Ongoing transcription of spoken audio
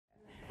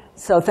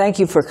So thank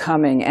you for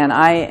coming, and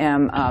I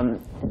am I'm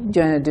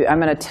going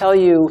to tell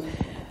you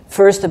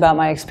first about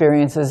my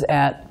experiences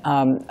at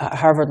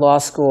Harvard Law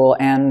School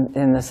and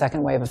in the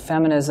second wave of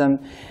feminism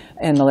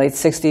in the late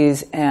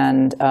 60s,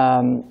 and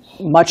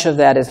much of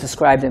that is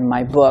described in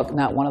my book,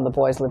 Not One of the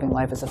Boys Living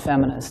Life as a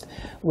Feminist,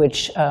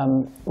 which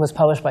was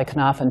published by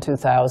Knopf in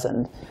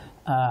 2000.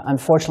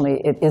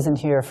 Unfortunately, it isn't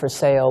here for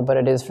sale, but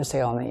it is for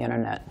sale on the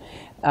internet.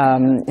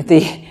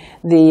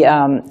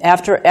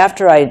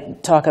 After I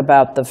talk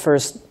about the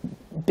first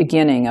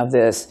beginning of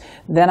this,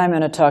 then I'm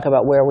going to talk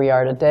about where we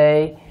are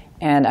today,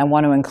 and I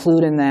want to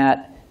include in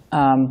that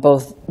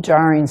both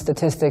jarring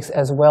statistics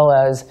as well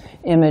as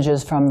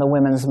images from the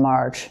Women's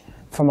March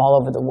from all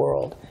over the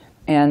world.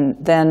 And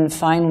then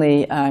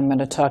finally, I'm going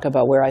to talk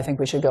about where I think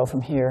we should go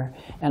from here.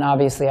 And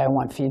obviously, I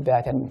want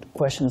feedback and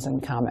questions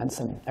and comments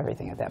and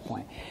everything at that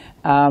point.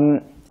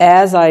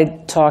 As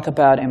I talk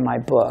about in my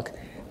book,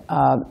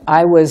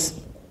 I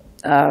was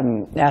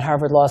at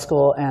Harvard Law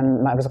School,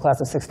 and I was a class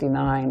of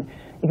 '69.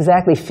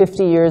 Exactly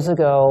 50 years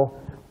ago,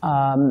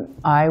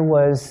 I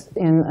was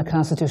in a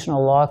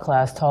constitutional law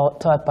class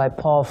taught by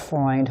Paul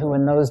Freund, who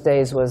in those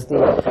days was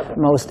the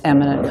most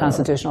eminent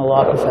constitutional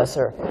law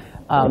professor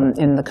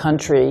in the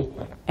country.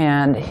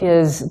 And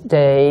his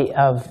day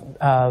of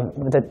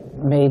that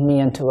made me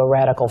into a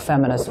radical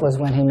feminist was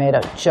when he made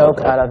a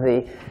joke out of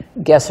the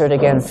Gessert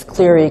against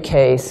Cleary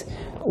case,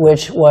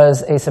 which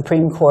was a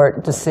Supreme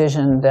Court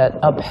decision that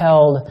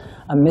upheld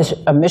a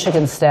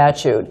Michigan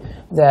statute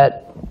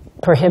that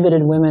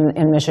prohibited women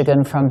in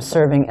Michigan from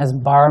serving as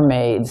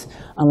barmaids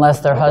unless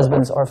their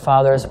husbands or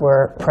fathers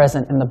were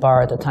present in the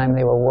bar at the time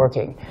they were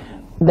working.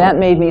 That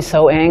made me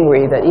so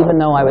angry that even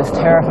though I was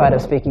terrified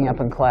of speaking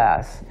up in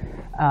class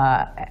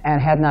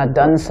and had not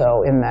done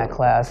so in that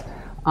class,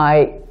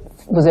 I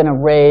was in a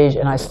rage,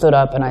 and I stood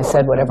up and I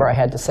said whatever I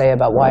had to say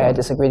about why I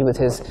disagreed with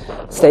his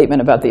statement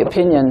about the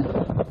opinion.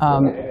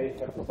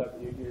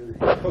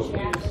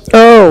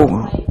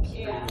 Oh,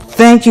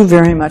 thank you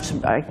very much.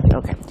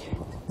 Okay.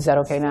 Is that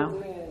okay now?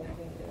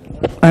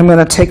 I'm going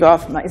to take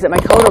off my, is it my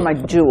coat or my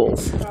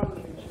jewels?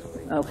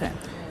 Okay.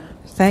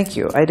 Thank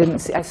you. I didn't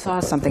see, I saw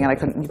something and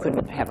you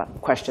couldn't have a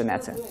question,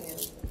 that's it.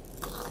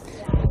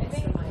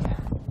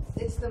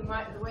 It's the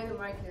way the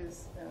mic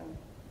is.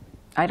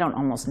 I don't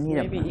almost need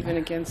it. Maybe even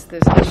against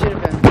this. It should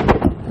have been.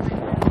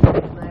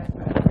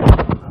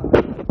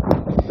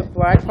 The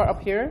black part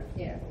up here?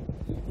 Yeah.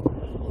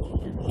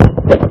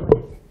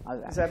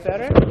 Is that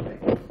better?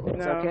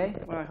 It's No. okay?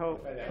 Well, I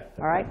hope.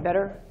 All right,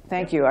 better?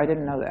 Thank you. I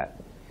didn't know that.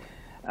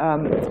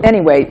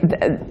 Anyway,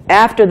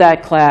 after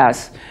that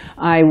class,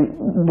 I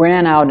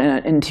ran out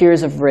in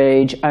tears of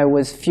rage. I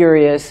was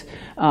furious.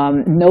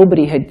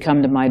 Nobody had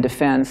come to my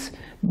defense.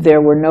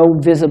 There were no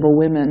visible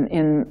women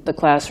in the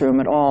classroom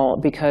at all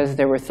because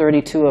there were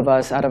 32 of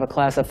us out of a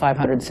class of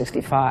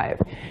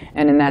 565.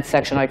 And in that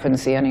section, I couldn't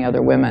see any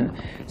other women.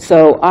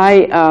 So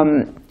I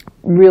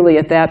really,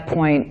 at that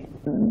point,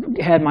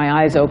 had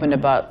my eyes opened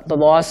about the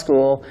law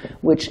school,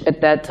 which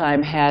at that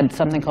time had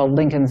something called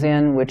Lincoln's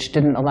Inn, which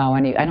didn't allow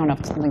any, I don't know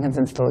if Lincoln's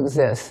Inn still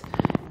exists,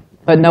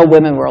 but no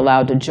women were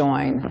allowed to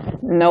join.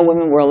 No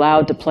women were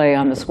allowed to play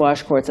on the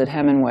squash courts at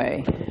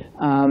Hemingway.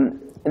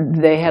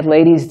 They had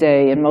Ladies'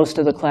 Day in most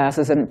of the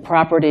classes, and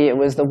property, it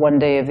was the one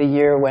day of the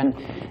year when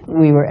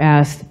we were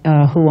asked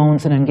who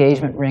owns an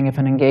engagement ring if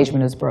an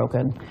engagement is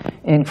broken.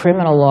 In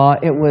criminal law,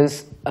 it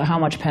was how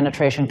much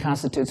penetration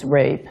constitutes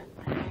rape.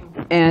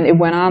 And it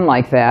went on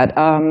like that.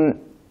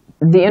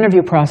 The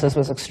interview process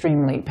was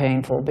extremely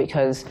painful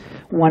because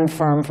one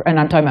firm, and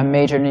I'm talking about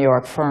major New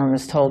York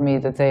firms, told me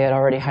that they had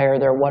already hired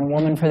their one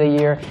woman for the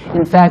year.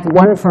 In fact,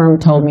 one firm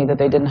told me that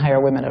they didn't hire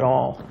women at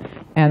all.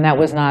 And that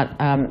was not,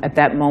 at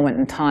that moment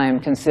in time,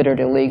 considered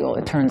illegal.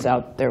 It turns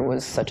out there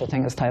was such a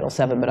thing as Title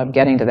VII, but I'm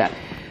getting to that.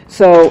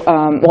 So,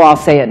 well, I'll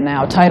say it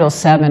now. Title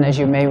VII, as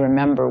you may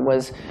remember,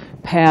 was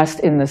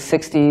passed in the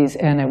 60s,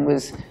 and it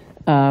was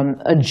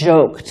a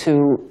joke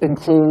to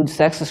include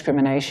sex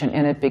discrimination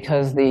in it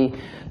because the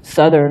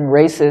Southern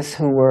racists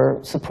who were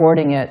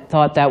supporting it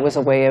thought that was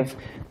a way of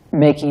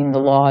making the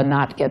law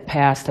not get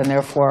passed, and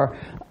therefore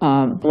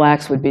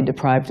blacks would be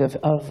deprived of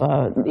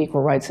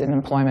equal rights in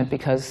employment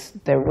because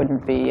there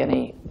wouldn't be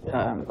any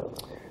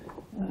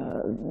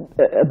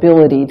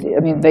ability. I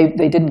mean,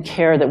 they didn't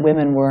care that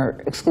women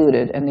were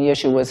excluded, and the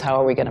issue was how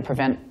are we going to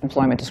prevent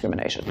employment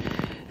discrimination.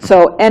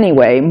 So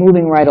anyway,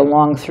 moving right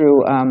along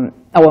through, oh,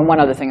 and one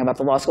other thing about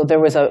the law school. There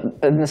was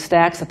in the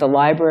stacks at the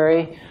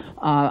library,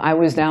 I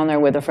was down there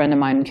with a friend of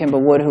mine,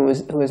 Kimba Wood, who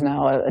is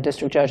now a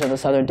district judge in the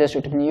Southern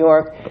District of New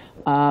York.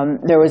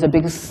 There was a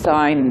big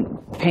sign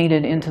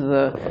painted into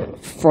the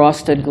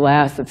frosted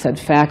glass that said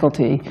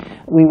faculty.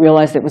 We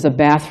realized it was a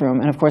bathroom,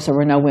 and of course there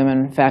were no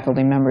women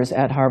faculty members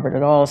at Harvard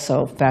at all,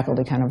 so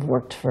faculty kind of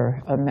worked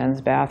for a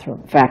men's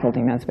bathroom,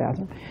 faculty men's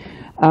bathroom.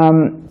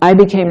 I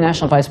became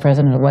National Vice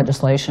President of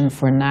Legislation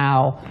for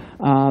NOW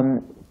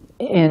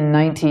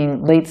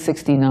in late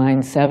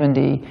 69,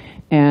 70,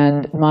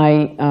 and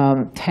my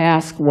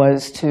task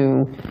was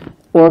to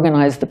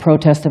organized the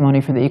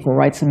pro-testimony for the Equal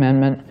Rights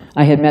Amendment.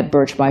 I had met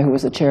Birchby, who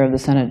was the chair of the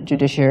Senate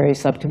Judiciary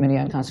Subcommittee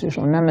on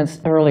Constitutional Amendments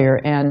earlier,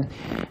 and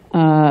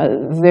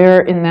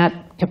there in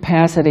that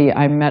capacity,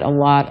 I met a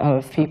lot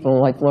of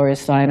people like Gloria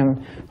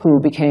Steinem, who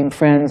became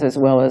friends as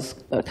well as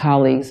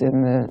colleagues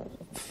in the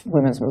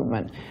women's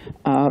movement.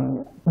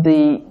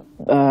 The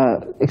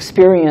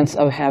experience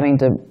of having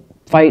to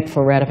fight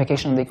for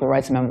ratification of the Equal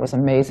Rights Amendment was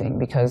amazing,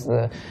 because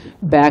the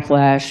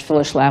backlash,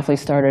 Phyllis Schlafly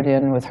started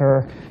in with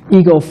her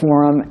Eagle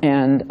Forum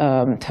and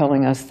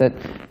telling us that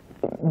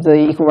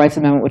the Equal Rights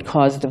Amendment would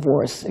cause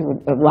divorce. It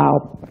would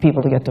allow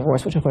people to get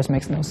divorced, which of course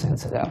makes no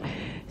sense at all.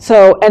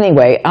 So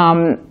anyway,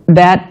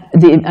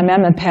 the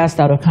amendment passed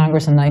out of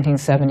Congress in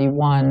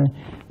 1971,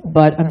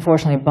 but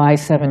unfortunately by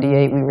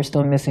 78 we were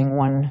still missing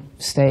one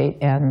state,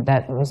 and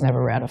that was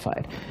never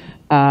ratified.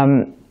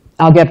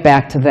 I'll get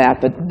back to that,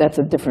 but that's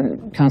a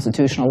different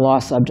constitutional law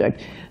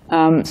subject.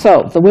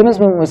 So the women's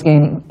movement was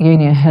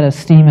gaining a head of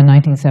steam in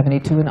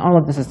 1972, and all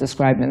of this is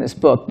described in this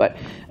book. But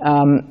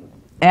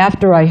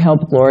after I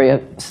helped Gloria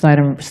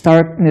Steinem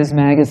start Ms.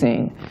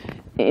 Magazine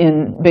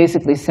in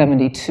basically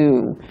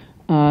 72,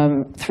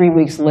 3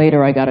 weeks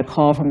later I got a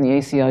call from the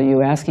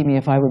ACLU asking me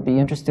if I would be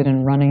interested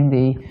in running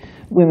the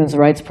Women's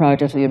Rights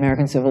Project of the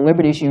American Civil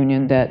Liberties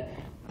Union that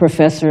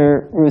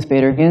Professor Ruth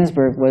Bader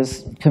Ginsburg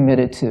was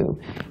committed to.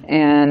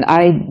 And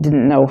I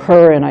didn't know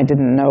her, and I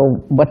didn't know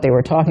what they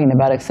were talking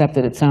about, except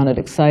that it sounded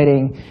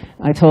exciting.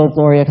 I told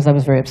Gloria, because I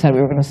was very upset,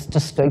 we were going to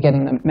just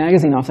getting the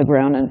magazine off the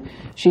ground, and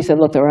she said,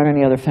 look, there aren't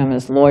any other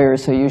feminist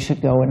lawyers, so you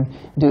should go and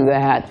do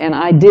that. And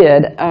I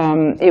did.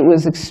 It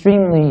was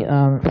extremely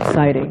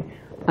exciting.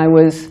 It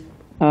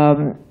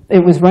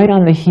was right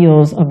on the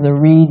heels of the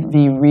Reed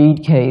v.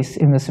 Reed case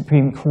in the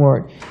Supreme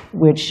Court,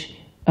 which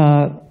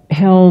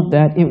held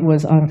that it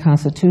was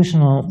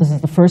unconstitutional. This is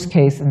the first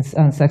case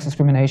on sex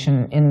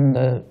discrimination in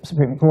the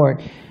Supreme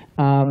Court.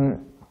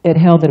 It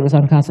held that it was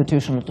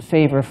unconstitutional to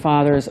favor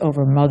fathers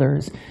over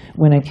mothers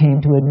when it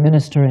came to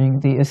administering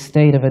the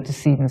estate of a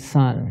decedent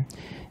son.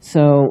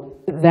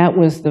 So that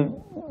was the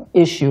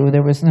issue.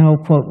 There was no,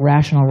 quote,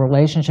 rational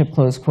relationship,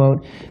 close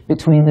quote,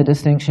 between the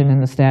distinction in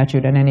the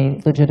statute and any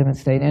legitimate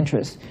state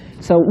interest.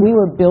 So we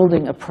were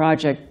building a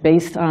project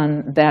based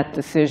on that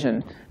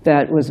decision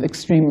that was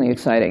extremely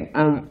exciting.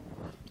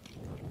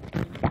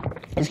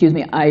 Excuse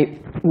me, I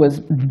was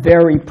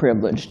very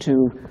privileged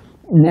to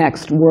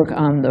next work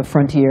on the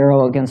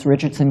Frontiero against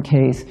Richardson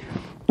case,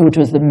 which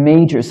was the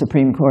major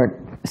Supreme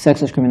Court sex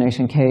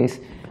discrimination case.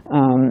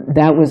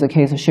 That was a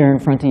case of Sharon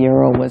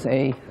Frontiero was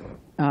a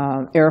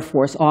Air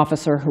Force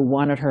officer who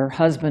wanted her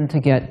husband to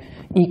get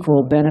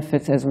equal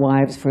benefits as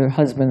wives for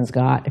husbands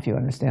got, if you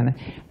understand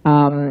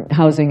that,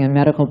 housing and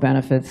medical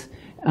benefits.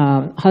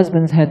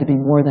 Husbands had to be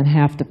more than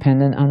half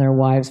dependent on their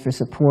wives for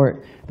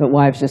support, but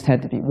wives just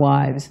had to be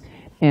wives.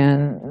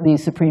 And the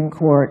Supreme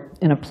Court,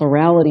 in a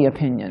plurality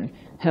opinion,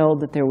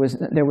 held that it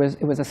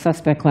was a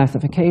suspect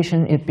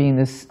classification, it being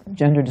this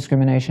gender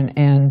discrimination,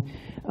 and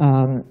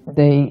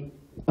they,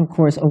 of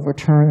course,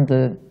 overturned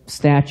the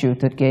statute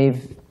that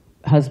gave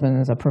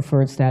husbands a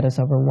preferred status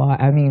over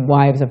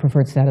wives a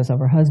preferred status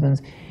over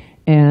husbands.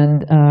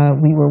 And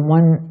we were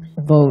one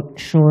vote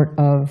short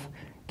of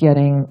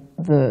getting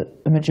the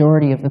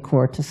majority of the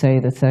court to say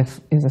that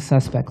sex is a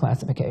suspect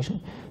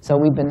classification. So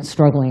we've been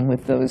struggling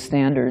with those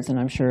standards, and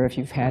I'm sure if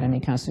you've had any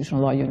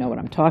constitutional law, you know what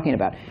I'm talking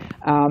about.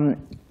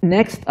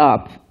 Next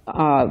up,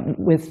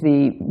 with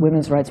the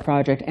Women's Rights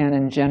Project and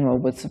in general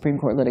with Supreme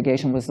Court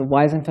litigation, was the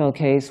Weisenfeld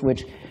case,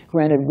 which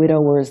granted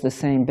widowers the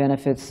same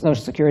benefits,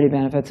 Social Security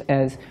benefits,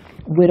 as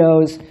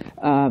widows.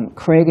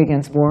 Craig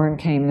against Warren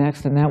came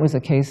next, and that was a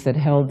case that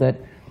held that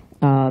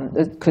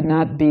it could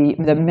not be,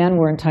 the men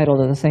were entitled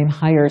to the same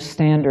higher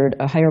standard,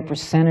 a higher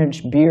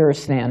percentage beer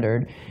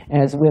standard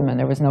as women.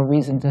 There was no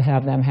reason to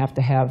have them have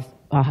to have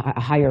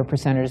a higher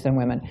percentage than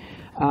women.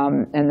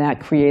 And that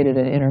created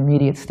an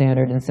intermediate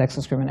standard in sex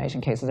discrimination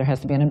cases. There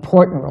has to be an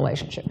important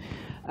relationship.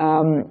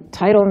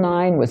 Title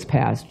IX was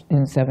passed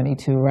in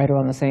 '72, right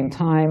around the same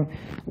time,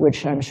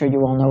 which I'm sure you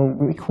all know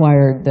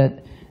required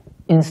that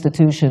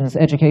institutions,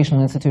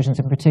 educational institutions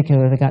in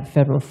particular, that got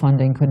federal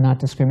funding could not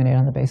discriminate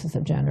on the basis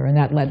of gender. And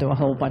that led to a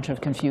whole bunch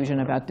of confusion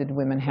about did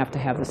women have to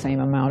have the same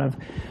amount of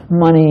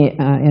money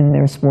in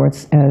their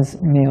sports as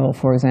male,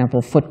 for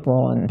example,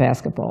 football and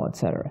basketball, et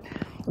cetera.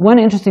 One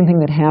interesting thing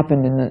that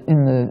happened in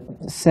the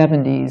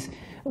 70s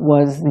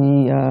was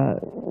the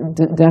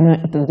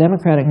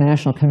Democratic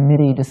National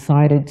Committee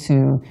decided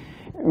to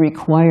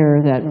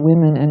require that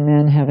women and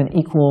men have an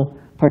equal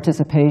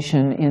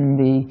participation in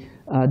the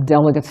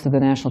delegates to the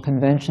national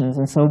conventions,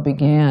 and so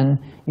began,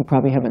 you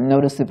probably haven't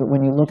noticed it, but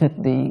when you look at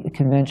the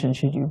convention,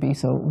 should you be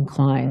so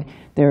inclined,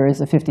 there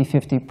is a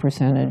 50-50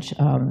 percentage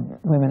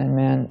women and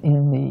men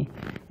in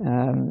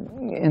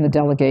the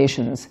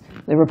delegations.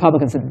 The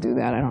Republicans didn't do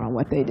that. I don't know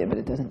what they did, but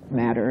it doesn't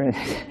matter.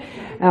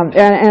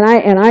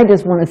 And I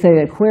just want to say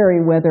that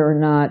query whether or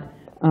not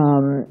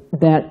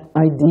that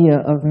idea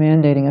of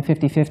mandating a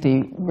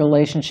 50-50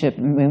 relationship,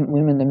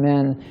 women to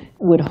men,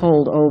 would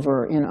hold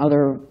over in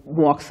other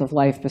walks of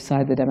life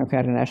beside the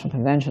Democratic National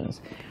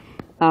Conventions.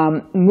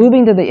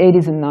 Moving to the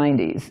 80s and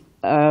 90s,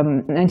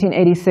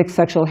 1986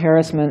 sexual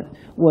harassment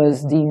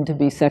was deemed to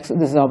be sex,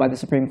 this is all by the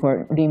Supreme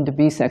Court, deemed to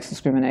be sex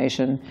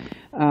discrimination.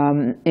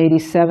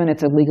 87,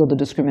 it's illegal to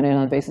discriminate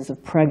on the basis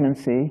of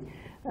pregnancy.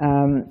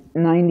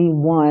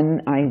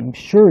 91, I'm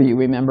sure you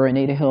remember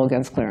Anita Hill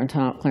against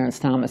Clarence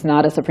Thomas.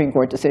 Not a Supreme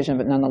Court decision,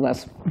 but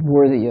nonetheless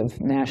worthy of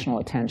national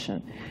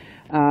attention.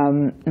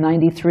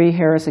 93,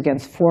 Harris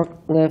against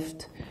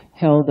forklift,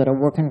 held that a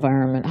work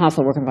environment,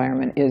 hostile work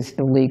environment is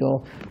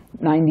illegal.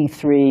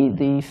 93,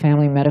 the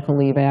Family Medical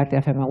Leave Act,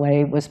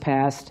 FMLA, was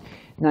passed.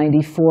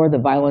 94, the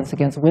Violence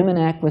Against Women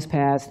Act was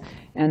passed.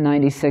 And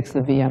 96,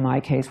 the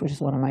VMI case, which is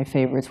one of my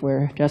favorites,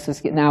 where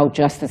Justice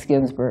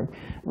Ginsburg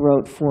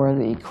wrote for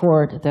the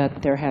court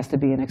that there has to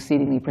be an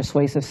exceedingly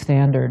persuasive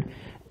standard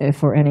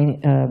for any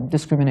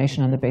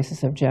discrimination on the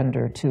basis of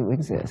gender to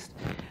exist.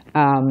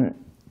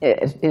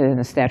 In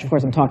the statute, of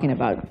course, I'm talking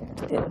about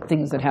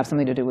things that have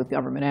something to do with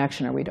government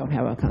action or we don't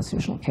have a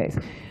constitutional case.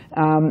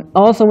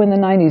 Also in the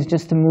 90s,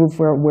 just to move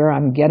where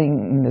I'm getting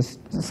in this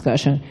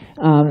discussion,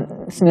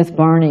 Smith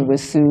Barney was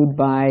sued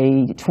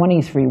by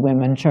 23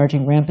 women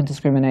charging rampant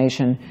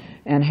discrimination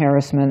and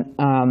harassment,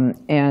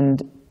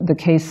 and the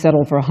case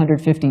settled for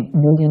 $150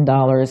 million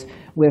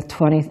with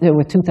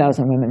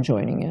 2,000 women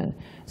joining in.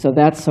 So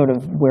that's sort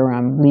of where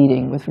I'm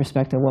leading with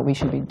respect to what we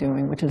should be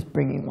doing, which is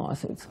bringing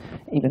lawsuits,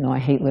 even though I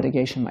hate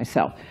litigation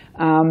myself.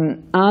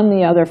 On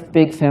the other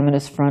big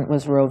feminist front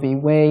was Roe v.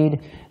 Wade,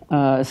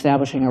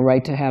 establishing a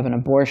right to have an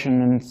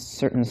abortion in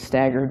certain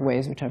staggered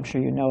ways, which I'm sure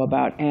you know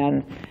about.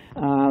 And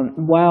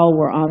while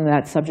we're on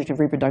that subject of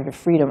reproductive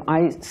freedom,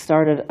 I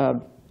started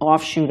an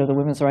offshoot of the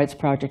Women's Rights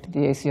Project at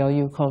the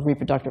ACLU called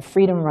Reproductive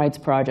Freedom Rights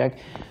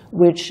Project,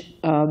 which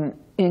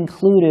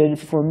included,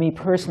 for me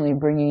personally,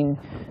 bringing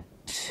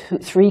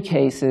 3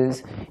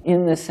 cases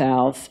in the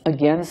South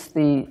against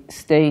the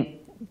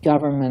state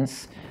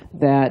governments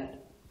that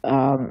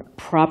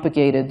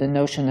propagated the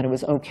notion that it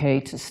was okay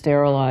to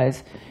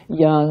sterilize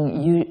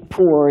young,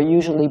 poor,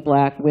 usually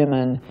black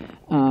women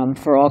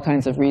for all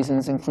kinds of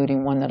reasons,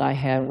 including one that I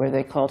had where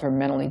they called her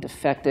mentally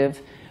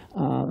defective.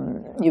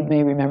 You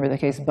may remember the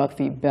case Buck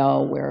v.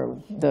 Bell, where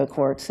the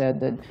court said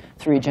that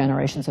 3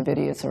 generations of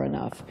idiots are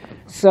enough.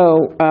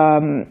 So,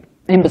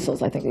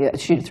 imbeciles, I think. Yeah,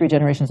 3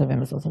 generations of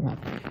imbeciles are enough.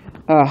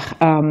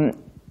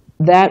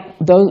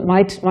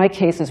 My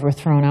cases were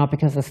thrown out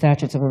because the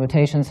statutes of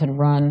limitations had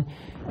run,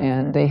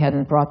 and they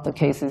hadn't brought the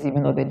cases,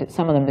 even though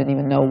some of them didn't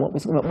even know what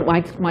was.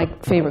 My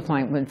favorite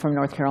client from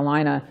North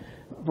Carolina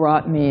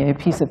brought me a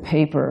piece of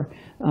paper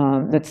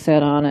that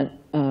said on it,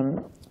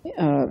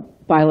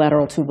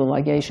 bilateral tubal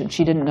ligation.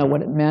 She didn't know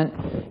what it meant.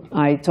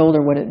 I told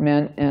her what it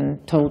meant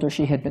and told her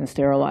she had been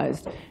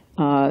sterilized.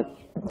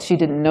 She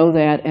didn't know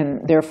that,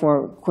 and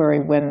therefore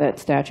queried when that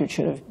statute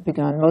should have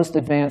begun. Most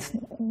advanced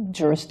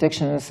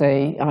jurisdictions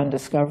say on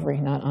discovery,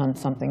 not on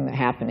something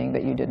happening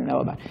that you didn't know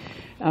about.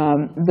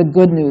 The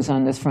good news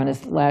on this front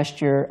is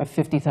last year a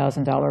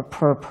 $50,000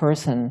 per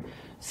person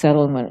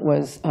settlement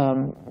was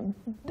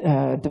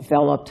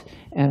developed,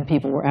 and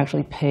people were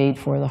actually paid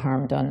for the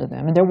harm done to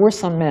them. And there were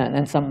some men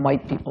and some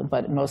white people,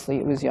 but mostly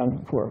it was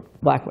young, poor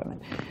black women.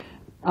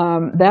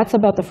 That's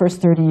about the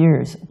first 30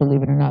 years,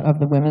 believe it or not, of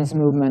the women's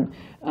movement.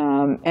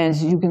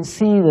 As you can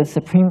see, the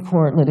Supreme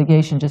Court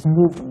litigation just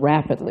moved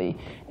rapidly.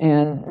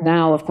 And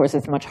now, of course,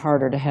 it's much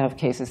harder to have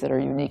cases that are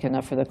unique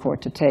enough for the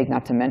court to take,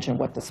 not to mention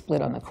what the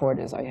split on the court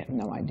is. I have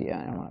no idea.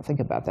 I don't want to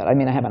think about that. I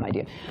mean, I have an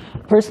idea.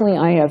 Personally,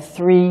 I have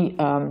 3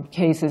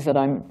 cases that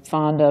I'm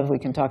fond of. We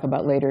can talk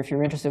about later if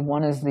you're interested.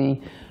 One is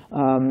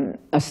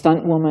a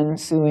stunt woman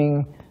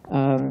suing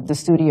the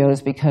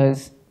studios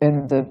because,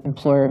 and the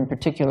employer in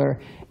particular,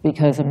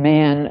 because a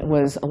man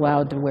was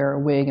allowed to wear a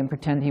wig and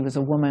pretend he was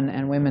a woman,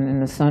 and women in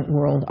the stunt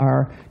world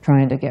are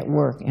trying to get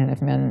work, and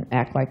if men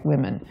act like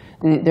women.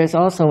 There's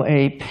also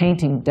a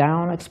painting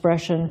down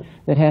expression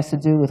that has to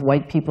do with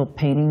white people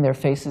painting their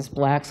faces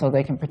black so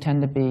they can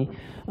pretend to be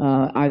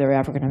either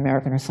African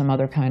American or some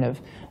other kind of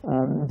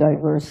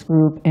diverse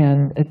group,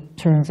 and it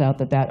turns out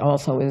that that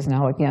also is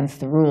now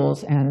against the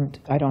rules, and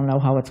I don't know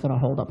how it's going to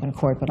hold up in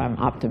court, but I'm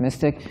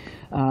optimistic.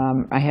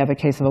 I have a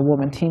case of a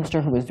woman teamster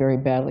who was very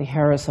badly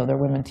harassed, so they're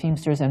women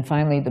teamsters. And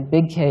finally, the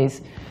big case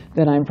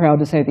that I'm proud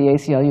to say the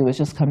ACLU has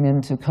just come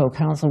in to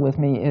co-counsel with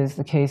me is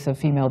the case of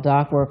female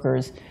dock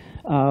workers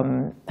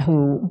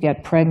who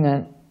get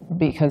pregnant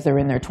because they're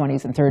in their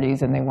 20s and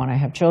 30s and they want to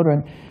have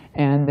children,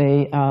 and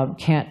they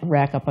can't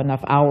rack up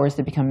enough hours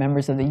to become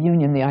members of the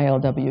union, the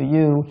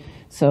ILWU.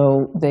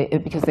 So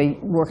because they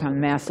work on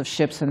massive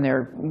ships and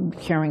they're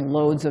carrying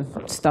loads of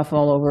stuff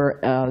all over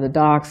the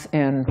docks,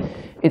 and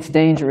it's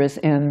dangerous.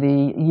 And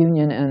the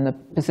union and the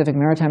Pacific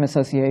Maritime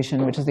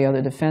Association, which is the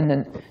other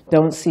defendant,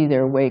 don't see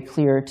their way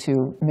clear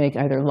to make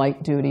either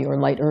light duty or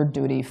lighter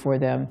duty for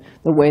them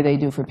the way they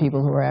do for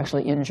people who are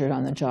actually injured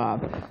on the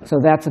job. So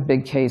that's a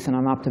big case, and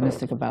I'm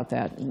optimistic about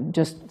that.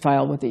 Just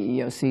filed with the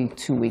EEOC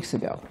 2 weeks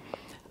ago.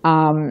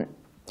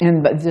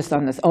 But just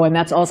on this, and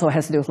that also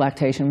has to do with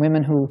lactation.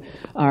 Women who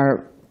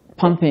are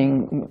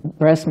pumping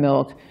breast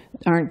milk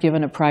aren't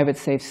given a private,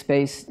 safe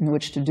space in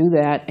which to do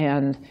that,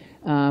 and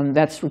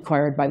That's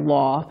required by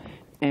law,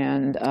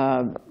 and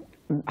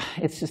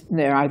it's just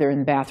they're either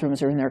in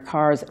bathrooms or in their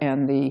cars,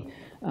 and the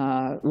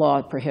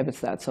law prohibits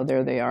that. So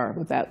there they are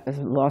with that as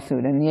a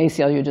lawsuit. And the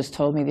ACLU just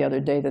told me the other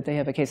day that they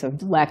have a case of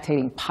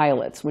lactating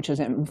pilots, which is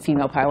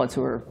female pilots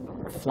who are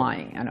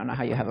flying. I don't know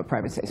how you have a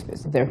private safe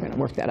space. They're going to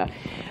work that out.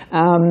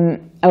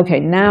 OK,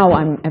 now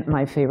I'm at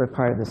my favorite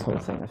part of this whole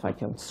thing, if I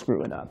can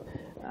screw it up.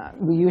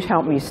 Will you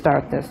help me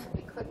start this?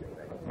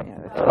 Yeah.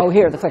 Oh,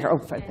 here, the clicker. Oh,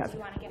 fantastic.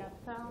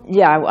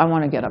 Yeah, I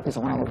want to get up because I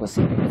want to look. Let's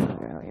see.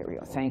 Here we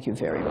go. Thank you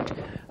very much.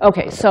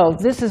 OK, so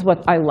this is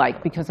what I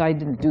like, because I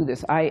didn't do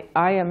this. I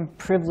am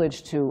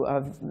privileged to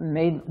have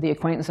made the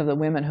acquaintance of the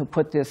women who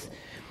put this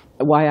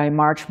Why I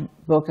March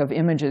book of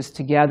images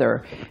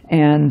together.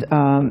 And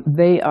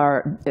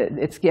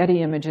it's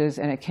Getty Images,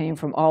 and it came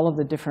from all of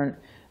the different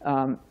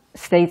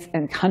states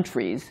and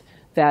countries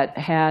that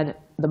had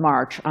the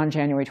march on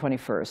January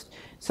 21st.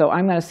 So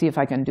I'm going to see if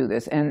I can do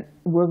this. And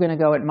we're going to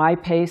go at my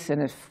pace,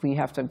 and if we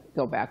have to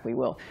go back, we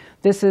will.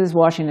 This is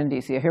Washington,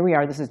 D.C. Here we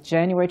are. This is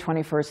January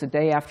 21st, the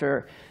day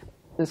after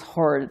this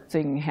horrid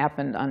thing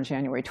happened on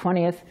January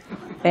 20th.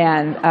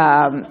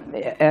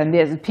 And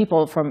there's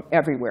people from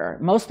everywhere,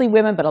 mostly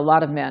women, but a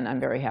lot of men, I'm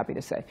very happy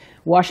to say.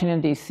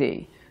 Washington,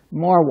 D.C.,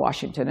 more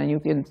Washington. And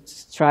you can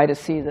try to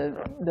see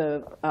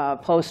the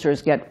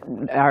posters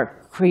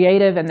are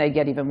creative, and they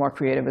get even more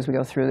creative as we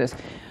go through this.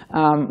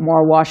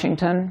 More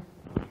Washington.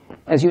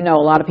 As you know,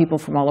 a lot of people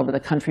from all over the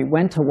country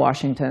went to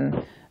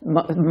Washington.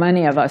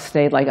 Many of us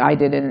stayed, like I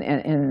did,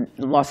 in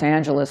Los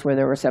Angeles, where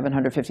there were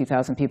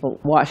 750,000 people.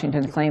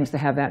 Washington claims to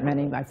have that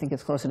many. I think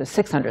it's closer to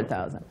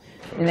 600,000.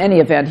 In any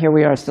event, here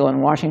we are still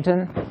in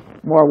Washington.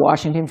 More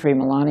Washington, free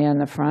Melania in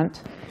the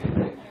front.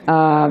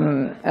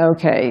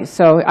 OK,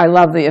 so I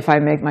love the "if I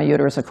make my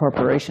uterus a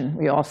corporation,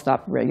 we all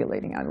stop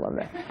regulating." I love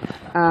that.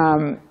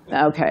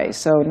 OK,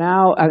 so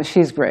now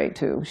she's great,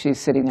 too. She's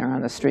sitting there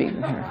on the street.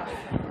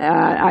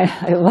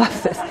 I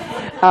love this.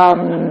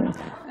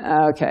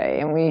 OK,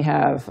 and we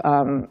have,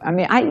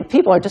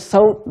 people are just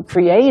so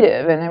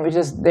creative, and it was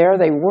just, there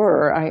they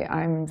were.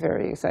 I'm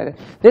very excited.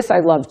 This I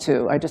love,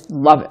 too. I just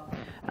love it.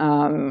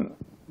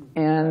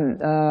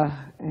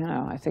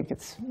 I think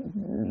it's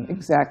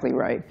exactly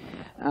right.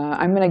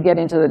 I'm going to get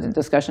into the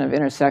discussion of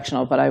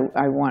intersectional, but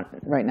I want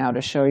right now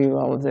to show you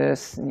all of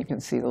this. And you can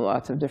see the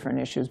lots of different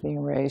issues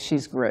being raised.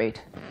 She's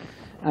great.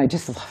 I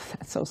just love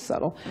that. So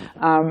subtle.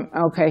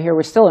 OK, here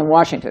we're still in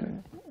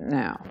Washington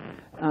now.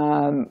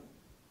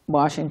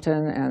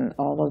 Washington and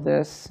all of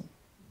this.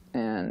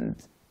 And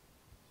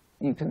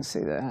you can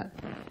see that.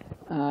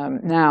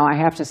 Now, I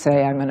have to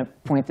say, I'm going to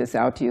point this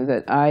out to you,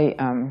 that I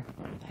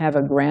have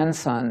a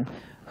grandson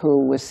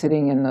who was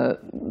sitting in the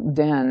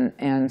den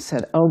and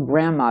said, "Oh,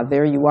 Grandma,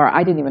 there you are."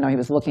 I didn't even know he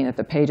was looking at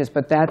the pages,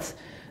 but that's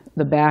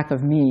the back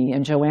of me.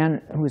 And Joanne,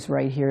 who's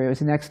right here,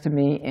 was next to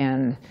me,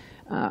 and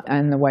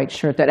the white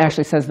shirt that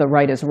actually says "the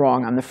right is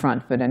wrong" on the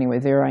front. But anyway,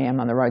 there I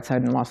am on the right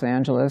side in Los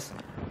Angeles.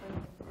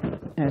 And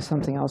there's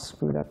something else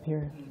screwed up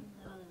here.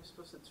 You're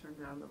supposed to turn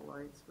down the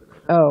lights.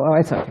 Oh,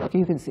 it's okay.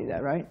 You can see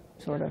that, right?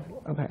 Sort of.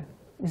 OK.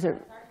 Is there?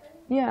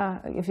 Yeah,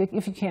 if you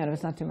can, if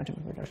it's not too much of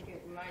a production.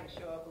 It might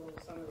show up a little,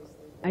 some of these things.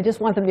 I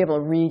just want them to be able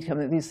to read.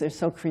 They're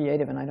so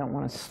creative, and I don't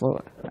want to slow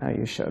it.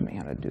 You showed me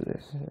how to do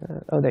this.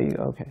 Oh, there you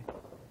go. OK.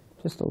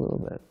 Just a little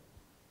bit.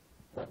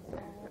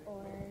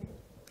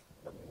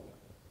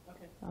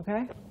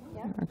 OK?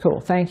 Yeah. Cool.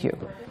 Thank you.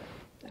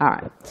 All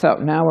right. So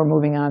now we're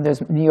moving on.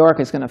 New York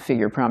is going to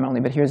figure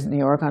prominently, but here's New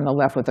York on the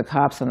left with the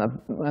cops on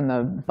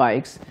the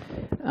bikes.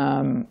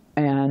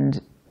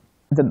 And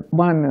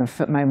one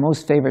of my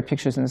most favorite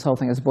pictures in this whole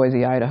thing is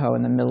Boise, Idaho,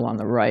 in the middle on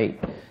the right,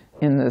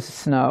 in the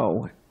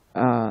snow.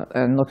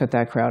 And look at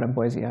that crowd in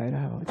Boise,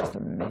 Idaho. Just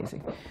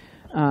amazing.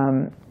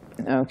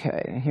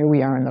 OK, here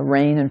we are in the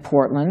rain in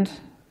Portland.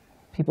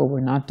 People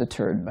were not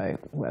deterred by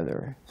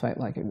weather. Fight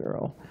like a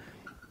girl.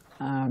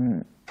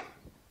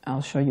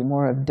 I'll show you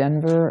more of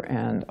Denver,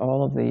 and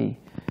all of the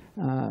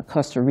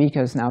Costa Rica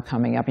is now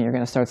coming up, and you're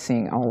going to start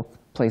seeing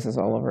places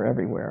all over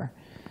everywhere.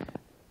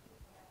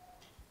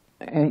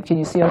 And can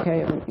you see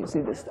OK? You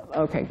see this stuff?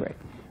 OK, great.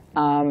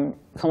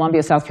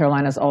 Columbia, South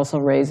Carolina is also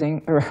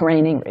raining.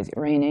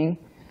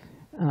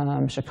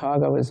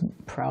 Chicago is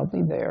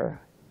proudly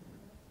there.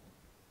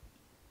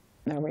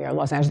 There we are.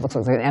 Los Angeles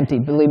looks like empty.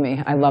 Believe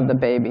me, I love the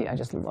baby. I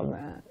just love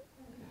that.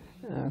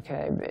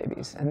 OK,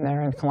 babies. And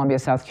they're in Columbia,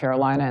 South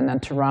Carolina, and then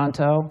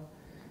Toronto.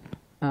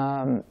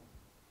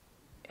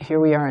 Here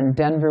we are in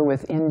Denver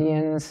with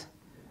Indians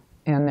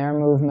and their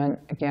movement,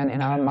 again,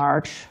 in our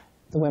march,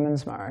 the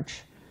Women's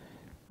March.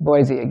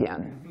 Boise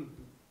again,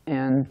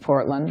 and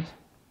Portland,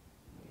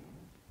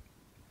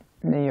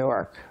 New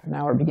York.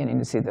 Now we're beginning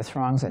to see the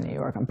throngs in New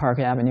York on Park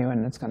Avenue,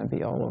 and it's going to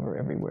be all over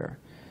everywhere.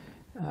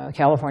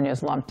 California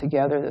is lumped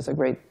together. There's a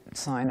great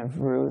sign of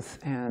Ruth,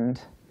 and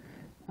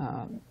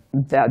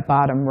that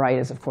bottom right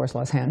is, of course,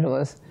 Los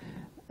Angeles.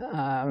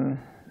 There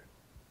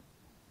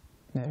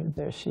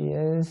she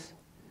is.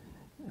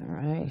 All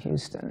right,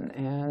 Houston,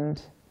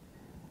 and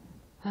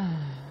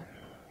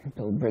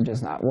build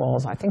bridges, not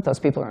walls. I think those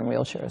people are in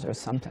wheelchairs or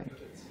something.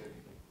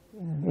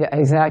 Yeah,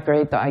 exactly.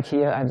 Great. The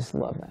IKEA. I just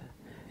love that.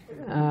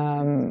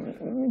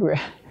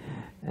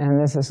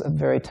 And this is a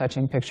very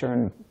touching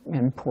picture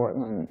in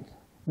Portland,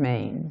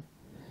 Maine.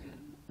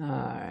 All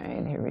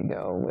right, here we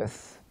go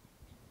with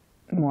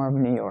more of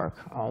New York,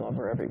 all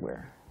over,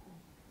 everywhere,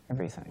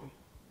 everything.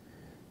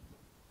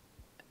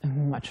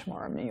 Much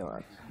more of New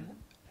York.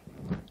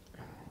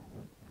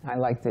 I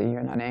like the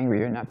you're not angry,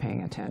 you're not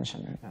paying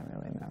attention. I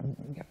really know.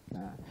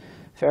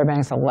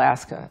 Fairbanks,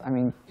 Alaska. I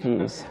mean,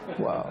 geez,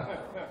 whoa.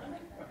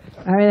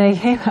 I mean, they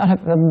came out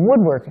of the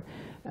woodwork.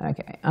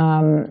 Okay,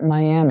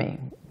 Miami.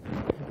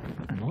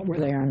 I don't know where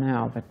they are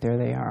now, but there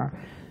they are.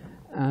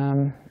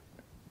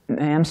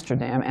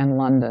 Amsterdam and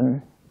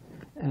London,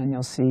 and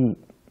you'll see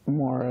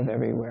more of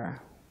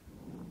everywhere.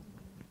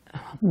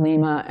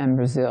 Lima and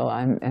Brazil,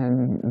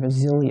 and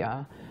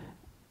Brasilia.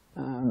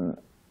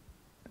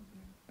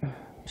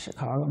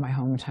 Chicago, my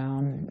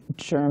hometown.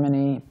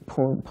 Germany,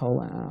 Poland,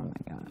 oh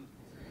my God.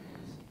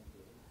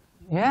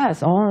 Yeah,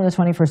 it's all on the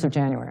 21st of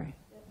January.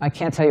 I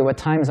can't tell you what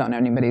time zone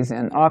anybody's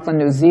in. Auckland,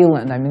 New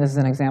Zealand, I mean, this is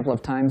an example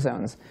of time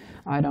zones.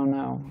 I don't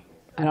know.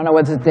 I don't know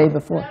what's the day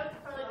before. That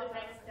was probably the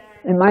next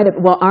day. It might have,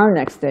 well, our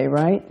next day,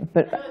 right?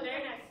 But, No,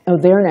 their next day. oh,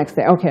 their next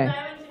day, okay. When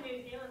I went to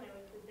New Zealand, it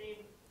was the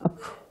day. I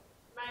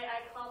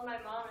called my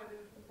mom, it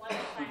was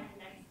lunchtime the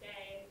next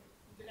day,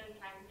 dinner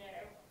time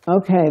there.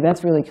 Okay,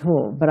 that's really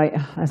cool. But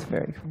that's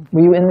very cool.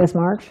 Were you in this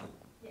march?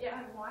 Yeah,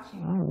 I'm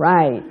watching. All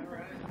right.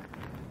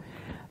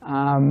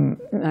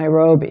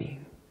 Nairobi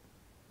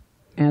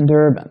and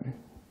Durban.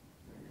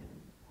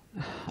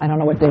 I don't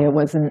know what day it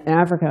was in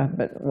Africa,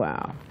 but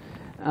wow.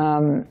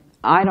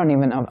 I don't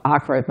even know.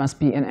 Accra, it must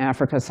be in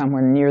Africa,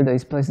 somewhere near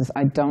these places.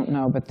 I don't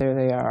know, but there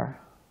they are.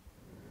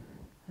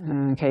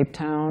 Cape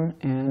Town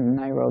and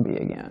Nairobi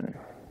again.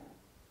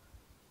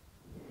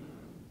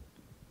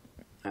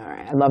 All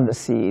right, I love the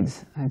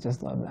seeds. I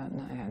just love that.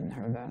 I hadn't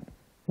heard that.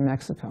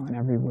 Mexico and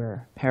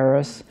everywhere.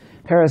 Paris.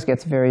 Paris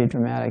gets very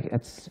dramatic.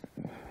 It's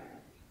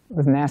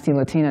with nasty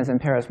Latinas in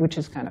Paris, which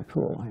is kind of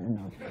cool. I don't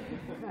know.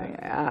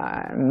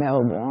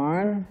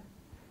 Melbourne,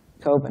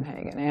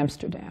 Copenhagen,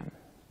 Amsterdam.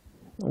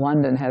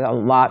 London had a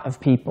lot of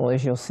people,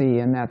 as you'll see,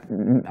 and that,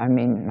 I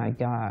mean, my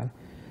God.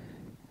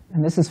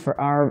 And this is for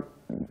our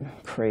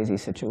crazy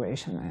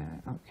situation.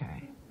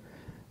 Okay.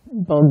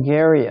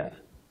 Bulgaria.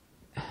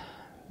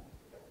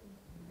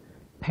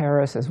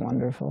 Paris is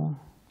wonderful.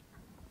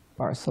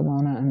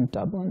 Barcelona and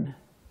Dublin.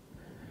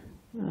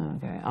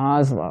 Okay,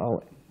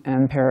 Oslo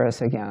and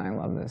Paris again. I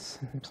love this.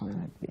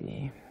 Planet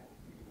B.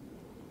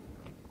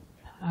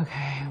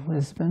 Okay,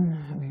 Lisbon.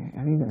 I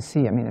mean, you can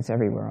see, I mean, it's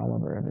everywhere, all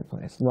over, every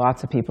place.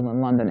 Lots of people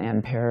in London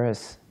and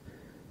Paris.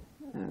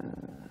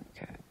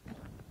 Okay.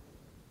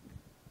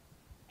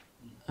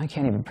 I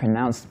can't even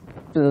pronounce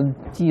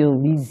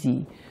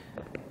Bildializi.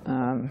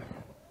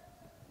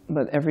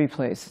 But every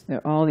place,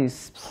 there are all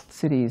these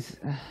cities.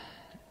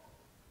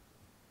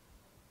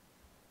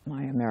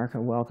 My America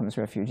welcomes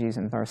refugees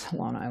in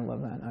Barcelona. I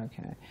love that.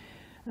 Okay.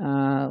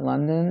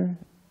 London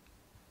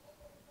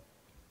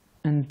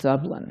and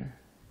Dublin.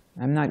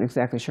 I'm not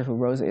exactly sure who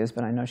Rosa is,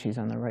 but I know she's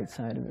on the right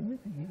side of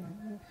everything.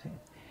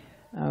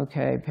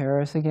 Okay,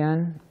 Paris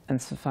again, and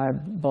Sofia,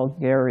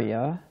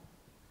 Bulgaria.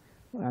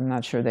 I'm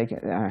not sure they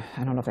get, I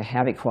don't know if they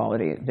have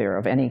equality there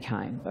of any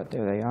kind, but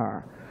there they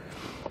are.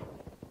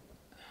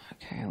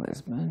 Okay,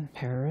 Lisbon,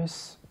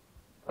 Paris.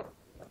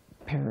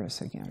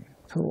 Paris again,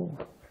 cool.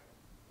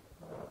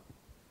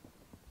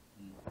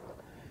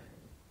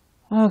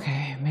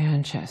 Okay,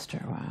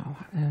 Manchester, wow,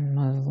 and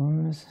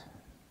Muslims.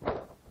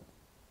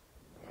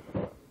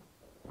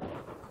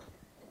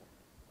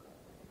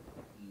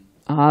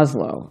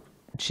 Oslo,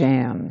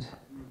 jammed.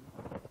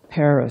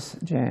 Paris,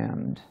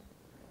 jammed.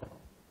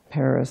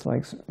 Paris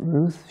likes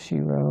Ruth,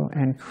 Shiro,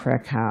 and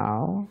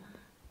Krakow.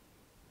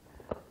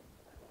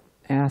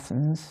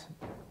 Athens,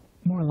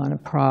 more London,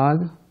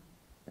 Prague,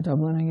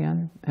 Dublin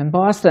again, and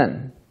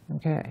Boston.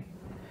 Okay.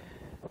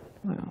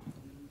 Well,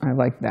 I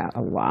like that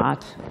a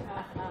lot.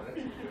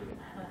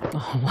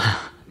 Oh,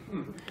 wow.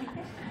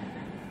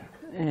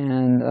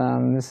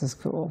 And this is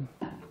cool.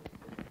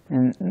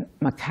 And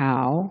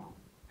Macau,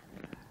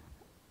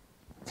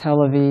 Tel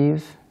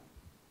Aviv,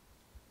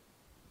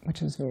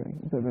 which is very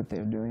good that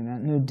they're doing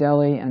that. New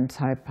Delhi and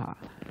Taipa.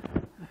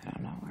 I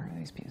don't know, where are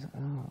these people?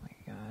 Oh my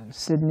God.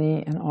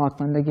 Sydney and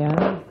Auckland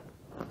again.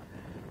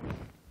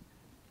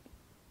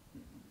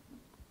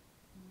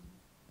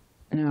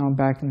 Now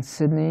back in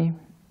Sydney.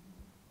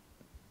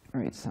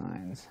 Great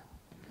signs.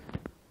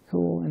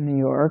 Cool in New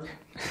York.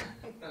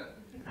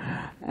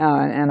 In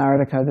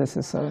Antarctica, this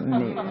is so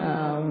neat.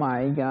 Oh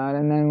my God.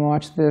 And then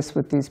watch this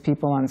with these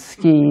people on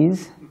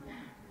skis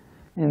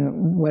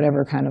in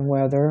whatever kind of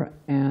weather.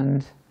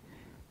 And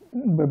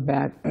we're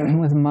back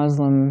with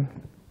Muslim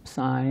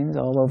signs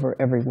all over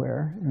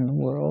everywhere in the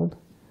world.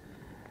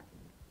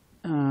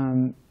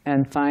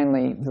 And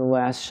finally, the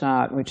last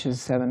shot, which is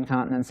 7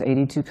 continents,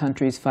 82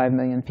 countries, 5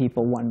 million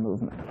people, 1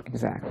 movement.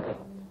 Exactly.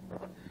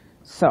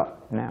 So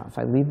now, if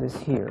I leave this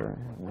here,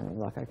 with any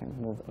luck, I can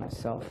move it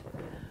myself.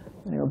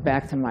 I'm going to go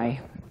back to my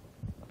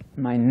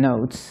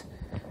notes.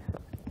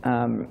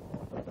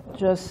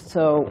 just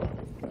so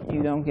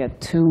you don't get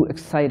too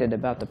excited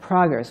about the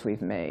progress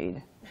we've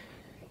made,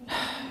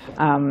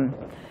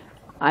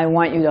 I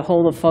want you to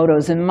hold the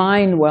photos in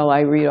mind while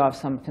I read off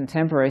some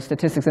contemporary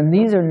statistics. And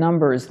these are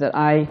numbers that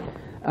I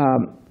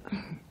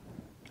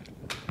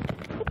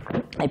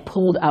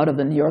pulled out of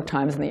the New York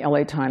Times and the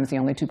LA Times, the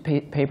only two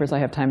papers I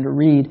have time to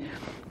read,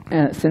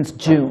 since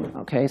June.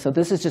 Okay, so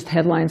this is just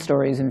headline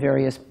stories in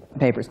various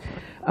papers.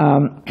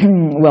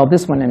 Well,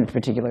 this one in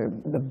particular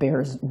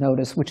bears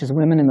notice, which is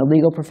women in the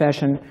legal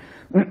profession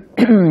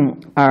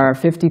are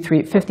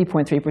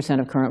 50.3%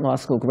 of current law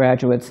school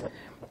graduates,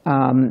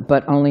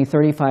 but only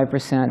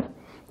 35%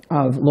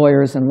 of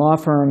lawyers and law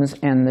firms,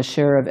 and the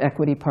share of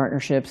equity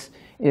partnerships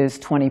is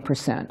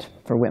 20%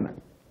 for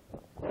women.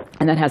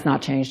 And that has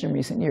not changed in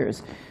recent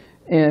years.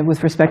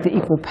 With respect to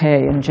equal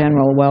pay in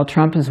general, while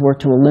Trump has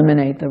worked to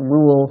eliminate the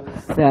rule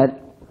that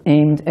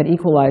aimed at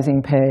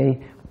equalizing pay,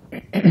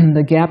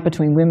 the gap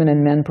between women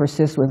and men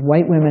persists, with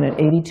white women at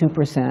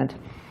 82%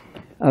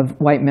 of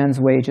white men's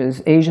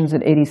wages, Asians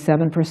at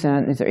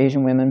 87%, these are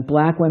Asian women,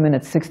 black women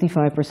at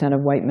 65%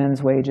 of white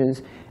men's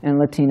wages, and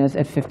Latinas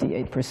at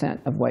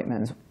 58% of white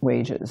men's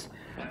wages.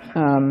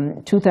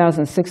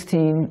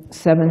 2016,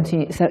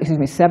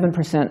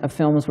 7% of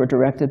films were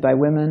directed by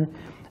women,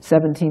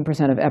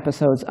 17% of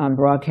episodes on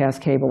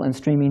broadcast, cable, and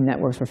streaming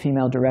networks were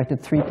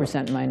female-directed,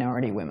 3%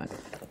 minority women.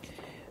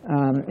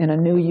 In a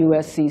new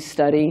USC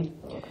study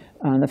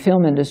on the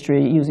film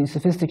industry using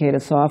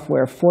sophisticated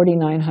software,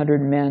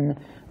 4,900 men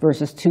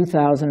versus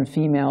 2,000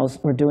 females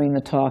were doing the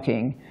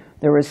talking.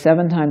 There were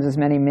 7 times as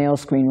many male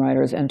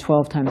screenwriters and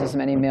 12 times as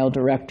many male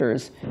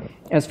directors.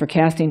 As for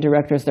casting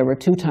directors, there were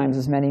 2 times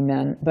as many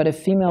men. But if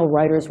female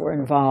writers were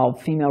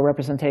involved, female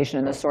representation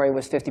in the story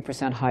was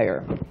 50%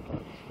 higher.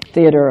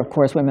 Theater, of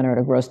course, women are at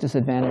a gross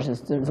disadvantage as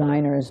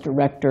designers,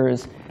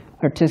 directors,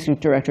 artistic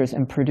directors,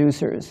 and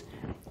producers.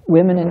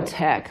 Women in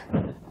tech,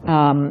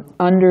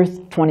 under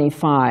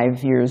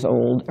 25 years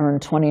old, earn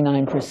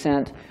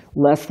 29%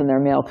 less than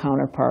their male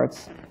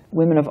counterparts.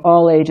 Women of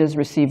all ages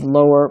receive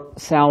lower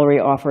salary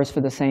offers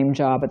for the same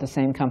job at the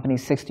same company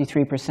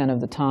 63% of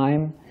the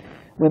time.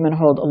 Women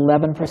hold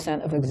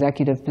 11% of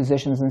executive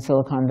positions in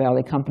Silicon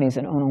Valley companies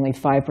and own only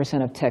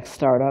 5% of tech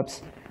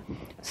startups.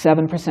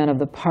 7% of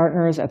the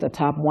partners at the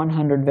top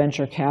 100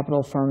 venture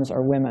capital firms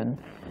are women.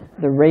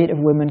 The rate of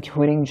women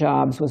quitting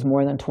jobs was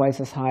more than twice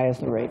as high as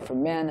the rate for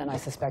men, and I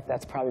suspect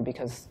that's probably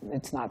because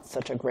it's not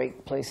such a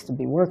great place to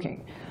be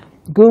working.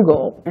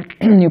 Google,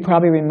 you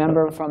probably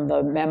remember from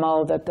the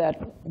memo that that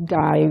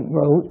guy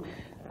wrote,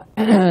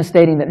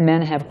 stating that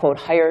men have, quote,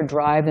 higher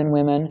drive than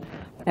women,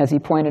 as he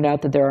pointed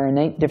out that there are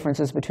innate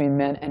differences between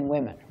men and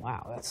women.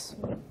 Wow, that's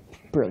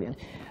brilliant.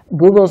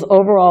 Google's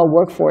overall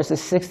workforce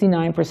is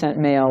 69%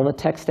 male. The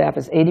tech staff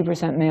is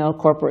 80% male.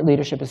 Corporate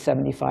leadership is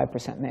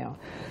 75% male.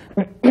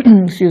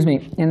 Excuse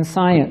me. In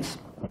science,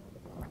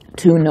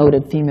 2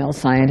 noted female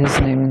scientists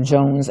named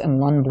Jones and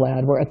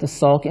Lundblad were at the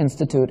Salk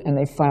Institute, and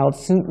they filed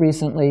suit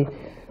recently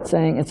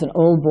saying it's an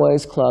old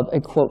boys club, a,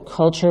 quote,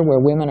 culture where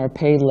women are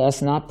paid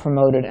less, not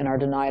promoted, and are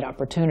denied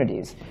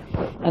opportunities.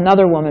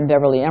 Another woman,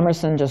 Beverly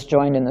Emerson, just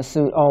joined in the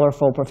suit, all are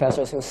full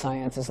professors whose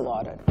science is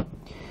lauded.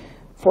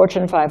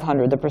 Fortune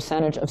 500, the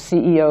percentage of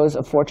CEOs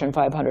of Fortune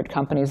 500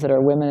 companies that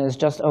are women is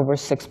just over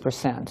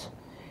 6%.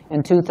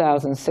 In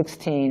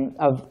 2016,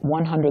 of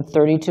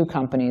 132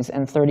 companies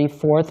and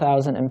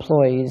 34,000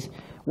 employees,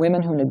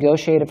 women who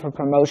negotiated for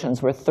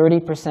promotions were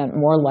 30%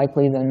 more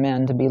likely than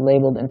men to be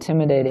labeled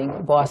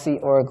intimidating, bossy,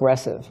 or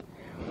aggressive.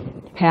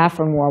 Half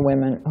or more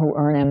women who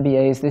earn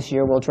MBAs this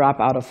year will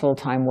drop out of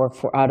full-time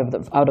out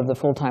of the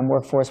full-time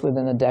workforce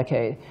within a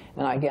decade.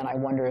 And again, I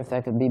wonder if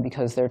that could be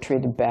because they're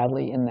treated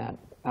badly in that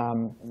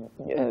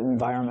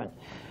environment.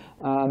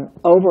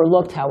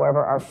 Overlooked,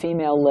 however, are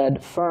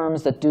female-led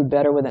firms that do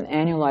better with an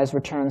annualized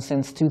return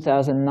since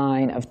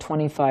 2009 of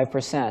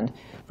 25%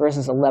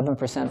 versus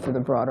 11% for the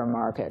broader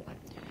market.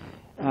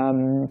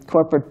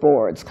 Corporate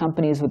boards.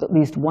 Companies with at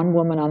least 1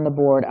 woman on the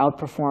board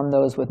outperform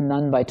those with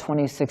none by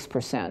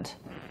 26%.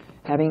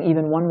 Having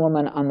even 1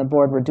 woman on the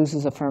board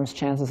reduces a firm's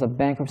chances of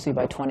bankruptcy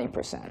by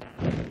 20%.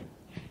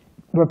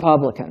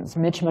 Republicans.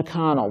 Mitch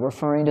McConnell,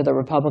 referring to the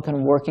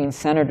Republican Working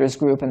Senators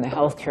Group in the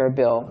health care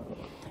bill,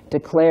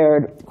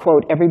 declared,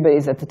 quote,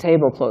 everybody's at the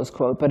table, close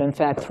quote, but in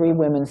fact 3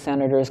 women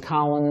senators,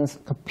 Collins,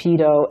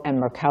 Capito, and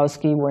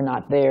Murkowski, were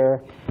not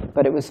there,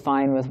 but it was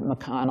fine with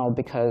McConnell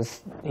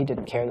because he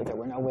didn't care that there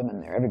were no women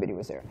there. Everybody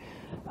was there.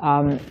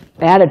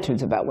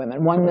 Attitudes about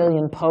women. 1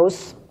 million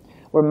posts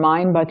were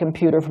mined by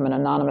computer from an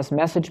anonymous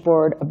message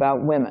board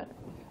about women.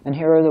 And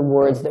here are the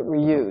words that were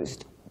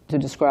used to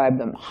describe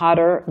them: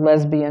 hotter,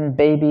 lesbian,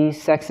 baby,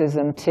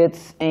 sexism,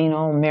 tits,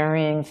 anal,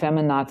 marrying,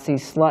 feminazi,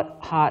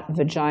 slut, hot,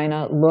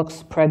 vagina,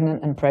 looks,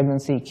 pregnant and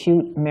pregnancy,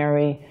 cute,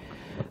 merry,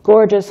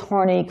 gorgeous,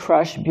 horny,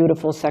 crush,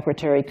 beautiful,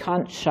 secretary,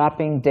 cunt,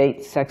 shopping,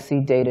 date, sexy,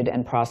 dated,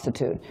 and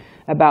prostitute.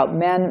 About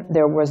men,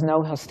 there was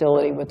no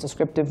hostility with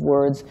descriptive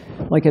words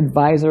like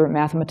advisor,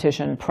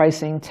 mathematician,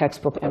 pricing,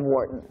 textbook, and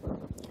warden.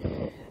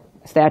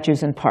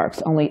 Statues in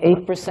parks. Only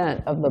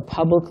 8% of the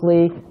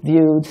publicly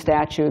viewed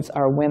statues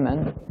are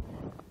women.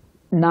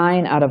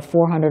 9 out of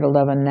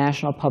 411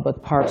 national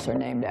public parks are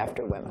named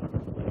after women.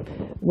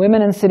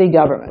 Women in city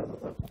government.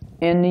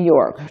 In New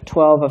York,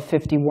 12 of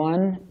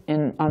 51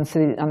 on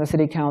the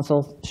city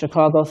council.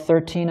 Chicago,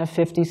 13 of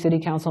 50 city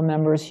council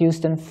members.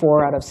 Houston,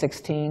 4 out of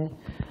 16.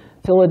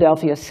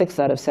 Philadelphia, 6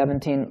 out of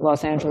 17.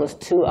 Los Angeles,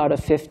 2 out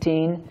of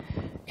 15.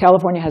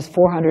 California has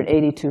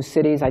 482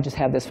 cities. I just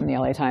have this from the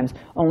LA Times.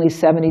 Only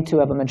 72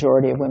 have a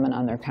majority of women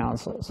on their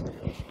councils.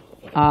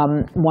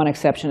 One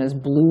exception is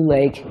Blue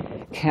Lake,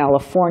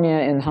 California,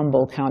 in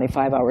Humboldt County,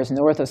 5 hours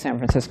north of San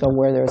Francisco,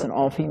 where there's an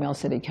all-female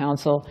city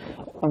council.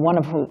 And one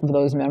of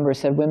those members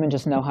said, women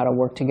just know how to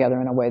work together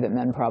in a way that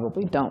men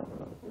probably don't.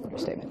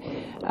 Statement.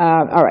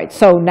 All right,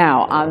 so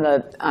now on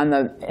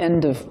the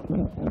end of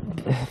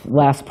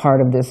last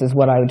part of this is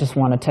what I just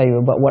want to tell you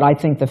about what I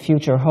think the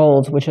future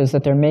holds, which is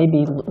that there may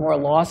be more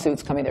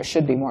lawsuits coming. There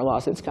should be more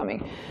lawsuits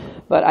coming.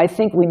 But I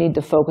think we need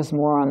to focus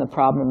more on the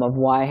problem of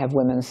why have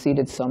women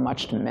ceded so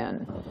much to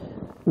men?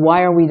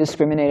 Why are we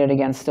discriminated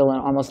against still in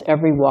almost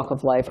every walk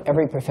of life,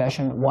 every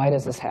profession? Why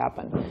does this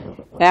happen?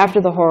 After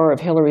the horror of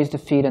Hillary's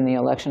defeat in the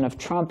election of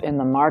Trump in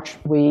the March,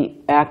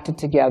 we acted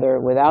together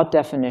without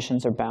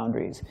definitions or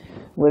boundaries,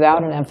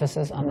 without an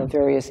emphasis on the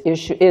various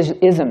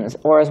isms,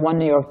 or as one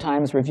New York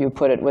Times review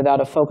put it, without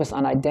a focus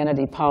on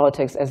identity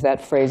politics as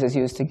that phrase is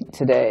used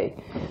today.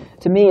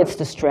 To me, it's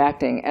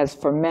distracting. As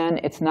for men,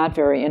 it's not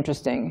very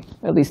interesting,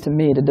 at least to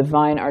me, to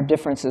divine our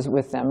differences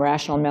with them.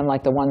 Rational men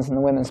like the ones in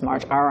the Women's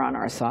March are on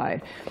our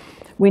side.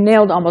 We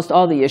nailed almost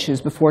all the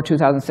issues before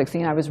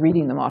 2016. I was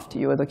reading them off to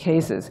you, the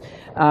cases,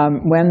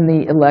 when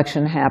the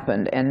election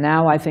happened. And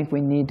now I think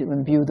we need to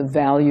imbue the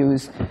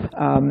values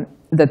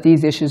that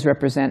these issues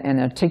represent and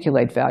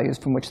articulate values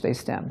from which they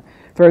stem.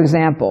 For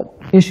example,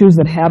 issues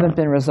that haven't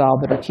been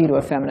resolved that are key to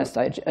a feminist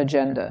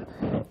agenda.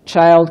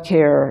 Child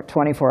care,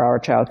 24-hour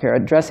child care,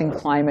 addressing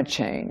climate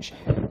change,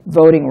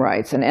 voting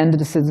rights, an end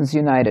to Citizens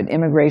United,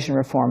 immigration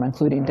reform,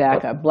 including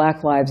DACA,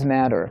 Black Lives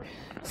Matter.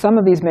 Some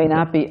of these may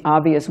not be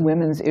obvious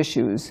women's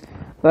issues,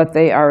 but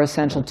they are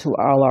essential to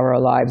all our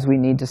lives. We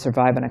need to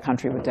survive in a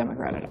country with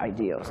democratic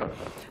ideals.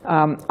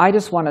 I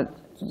just want to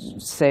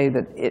say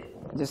that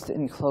just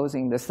in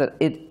closing this, that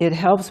it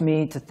helps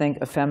me to think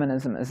of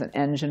feminism as an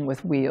engine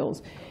with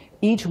wheels.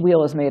 Each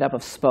wheel is made up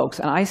of spokes,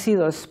 and I see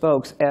those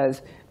spokes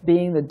as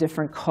being the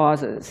different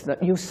causes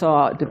that you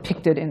saw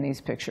depicted in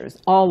these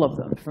pictures, all of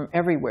them from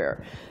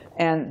everywhere.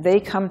 And they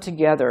come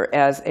together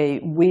as a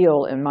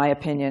wheel, in my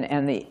opinion,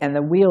 and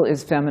the wheel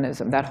is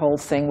feminism, that whole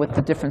thing with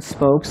the different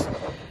spokes.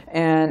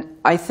 And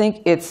I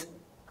think it's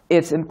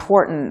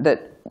important that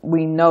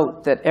we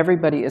note that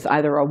everybody is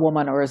either a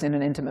woman or is in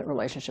an intimate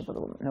relationship with a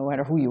woman, no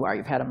matter who you are.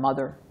 You've had a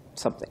mother,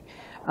 something.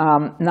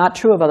 Not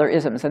true of other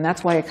isms, and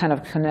that's why it kind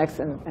of connects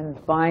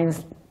and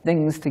binds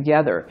things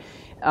together.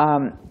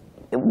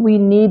 We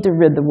need to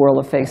rid the world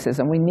of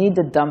fascism. We need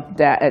to dump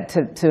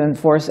to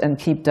enforce and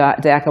keep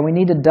DACA. We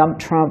need to dump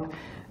Trump.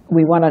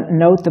 We want to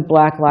note that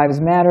Black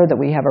Lives Matter, that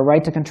we have a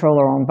right to control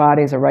our own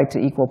bodies, a right to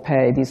equal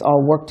pay. These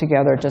all work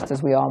together just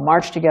as we all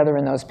march together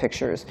in those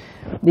pictures.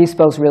 These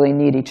folks really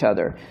need each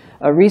other.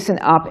 A recent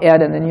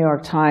op-ed in the New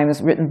York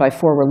Times written by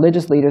 4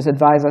 religious leaders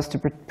advised us to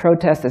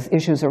protest as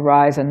issues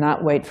arise and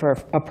not wait for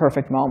a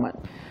perfect moment.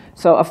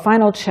 So a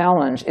final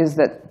challenge is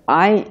that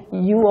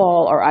you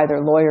all are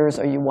either lawyers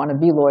or you want to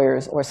be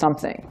lawyers or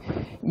something.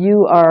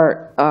 You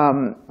are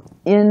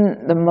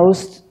in the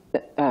most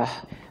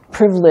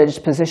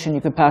privileged position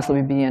you could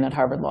possibly be in at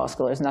Harvard Law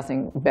School. There's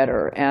nothing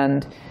better.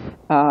 And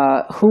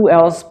who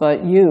else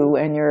but you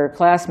and your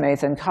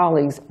classmates and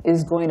colleagues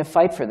is going to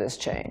fight for this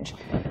change?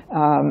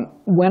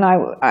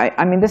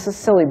 I mean, this is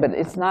silly, but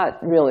it's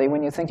not really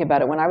when you think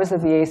about it. When I was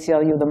at the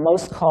ACLU, the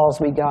most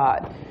calls we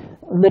got,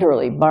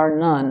 literally, bar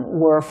none,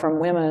 were from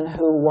women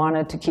who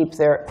wanted to keep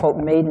their, quote,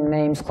 maiden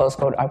names, close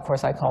quote. Of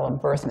course, I call them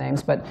birth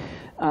names, but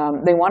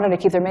they wanted to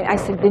keep their maiden. I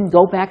said, then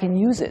go back and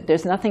use it.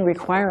 There's nothing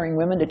requiring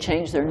women to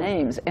change their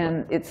names.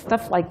 And it's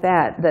stuff like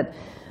that that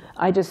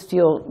I just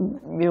feel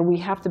we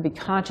have to be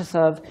conscious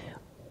of.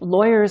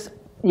 Lawyers,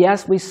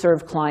 yes, we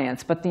serve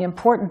clients, but the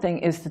important thing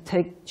is to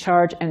take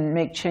charge and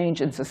make change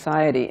in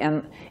society.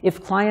 And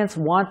if clients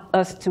want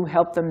us to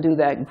help them do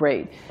that,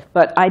 great.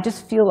 But I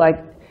just feel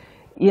like,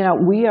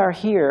 we are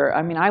here.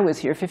 I mean, I was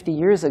here 50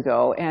 years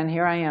ago, and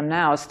here I am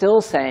now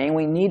still saying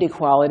we need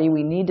equality.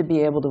 We need to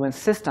be able to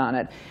insist on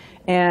it.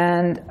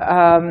 And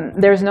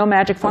there's no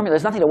magic formula.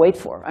 There's nothing to wait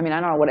for. I mean, I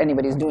don't know what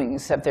anybody's doing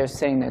except they're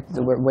saying that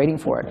we're waiting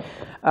for it.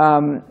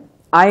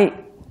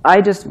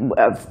 I just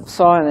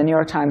saw in the New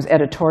York Times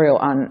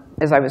editorial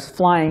as I was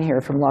flying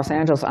here from Los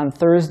Angeles on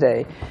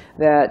Thursday,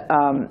 that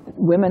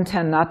women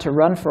tend not to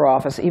run for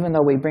office even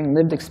though we bring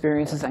lived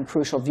experiences and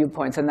crucial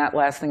viewpoints. And that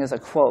last thing is a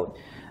quote.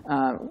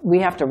 We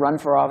have to run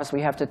for office.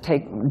 We have to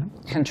take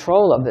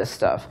control of this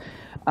stuff.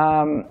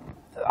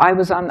 I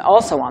was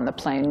also on the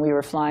plane. We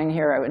were flying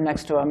here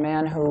next to a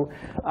man who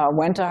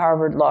went to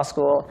Harvard Law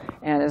School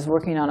and is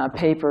working on a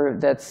paper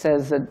that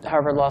says that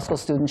Harvard Law School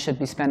students should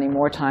be spending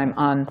more time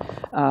on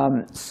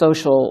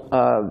social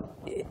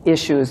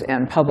issues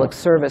and public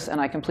service,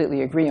 and I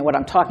completely agree. And what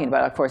I'm talking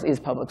about, of course, is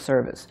public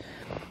service.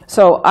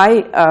 So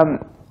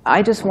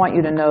I just want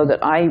you to know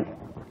that I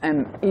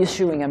am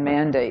issuing a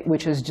mandate,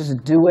 which is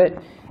just do it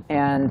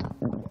and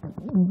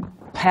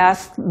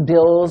pass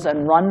bills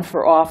and run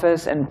for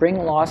office and bring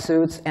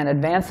lawsuits and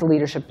advance the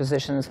leadership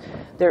positions.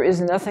 There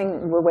is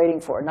nothing we're waiting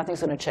for.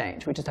 Nothing's going to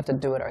change. We just have to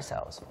do it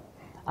ourselves.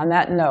 On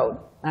that note,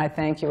 I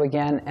thank you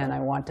again, and I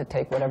want to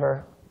take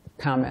whatever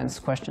comments,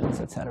 questions,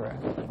 et cetera.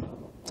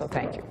 So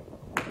thank you.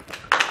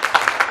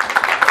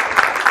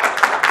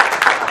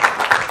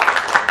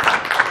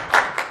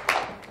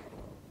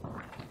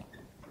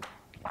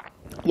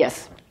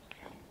 Yes.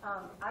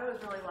 I was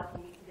really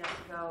lucky to get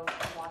to go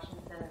to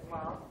Washington as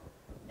well,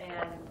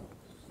 and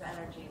the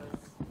energy was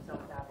so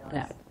fabulous.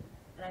 Yeah.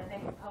 And I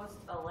think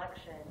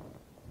post-election,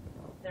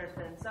 there's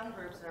been some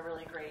groups that are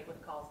really great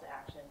with calls to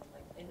action,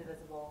 like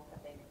Indivisible, I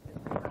think, is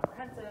pretty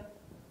comprehensive.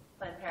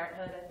 Planned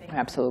Parenthood, I think,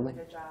 Absolutely.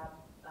 does a good job,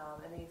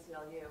 and the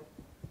ACLU.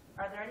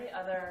 Are there any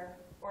other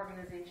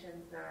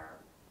organizations that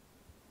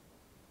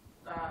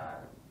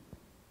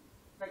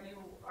that you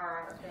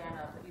are a fan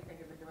of, that you think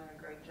have been doing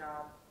a great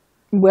job?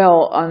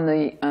 Well, on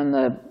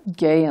the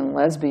gay and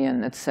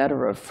lesbian, et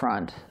cetera,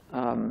 front,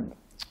 the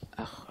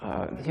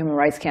Human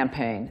Rights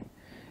Campaign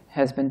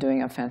has been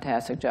doing a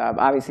fantastic job.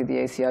 Obviously, the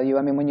ACLU.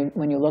 I mean,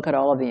 when you look at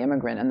all of the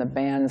immigrant and the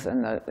bans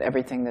and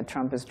everything that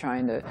Trump is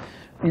trying to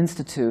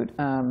institute,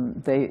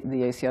 the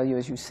ACLU,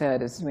 as you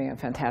said, is doing a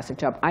fantastic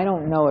job. I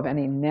don't know of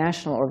any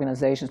national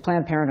organizations.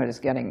 Planned Parenthood is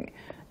getting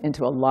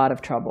into a lot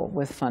of trouble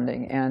with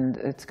funding, and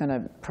it's going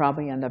to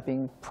probably end up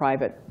being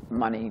private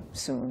money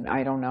soon.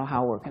 I don't know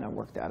how we're going to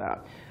work that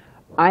out.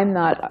 I'm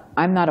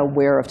not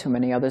aware of too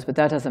many others, but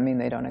that doesn't mean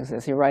they don't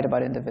exist. You're right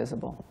about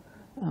Indivisible.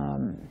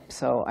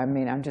 So I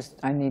mean,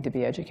 I need to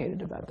be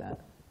educated about that.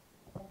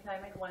 And can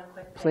I make one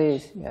quick pitch?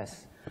 Please,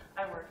 yes.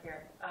 I work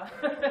here.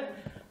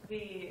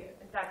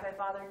 In fact, I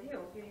bothered you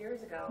a few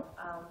years ago,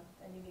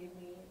 and you gave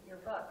me your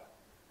book.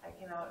 I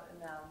came out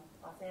in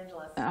Los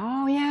Angeles.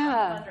 Oh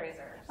yeah.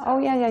 Fundraiser. So Oh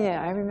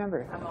yeah. I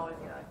remember. I'm always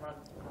like run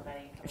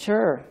many.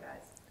 Sure.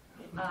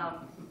 For you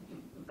guys.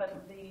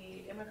 But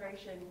the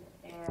Immigration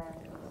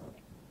and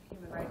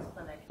Human Rights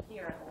Clinic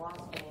here at the law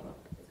school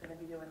is going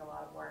to be doing a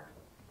lot of work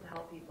to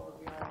help people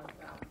dealing with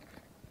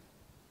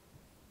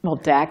Well,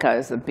 DACA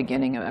is the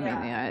beginning of. I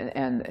mean, Yeah.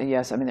 and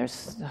yes, I mean,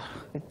 it's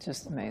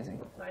just amazing.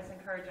 So I just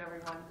encourage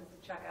everyone just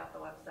to check out the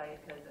website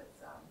because it's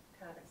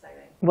kind of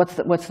exciting.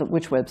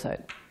 Which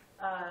website?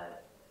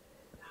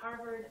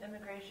 Harvard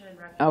Immigration and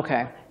Refugee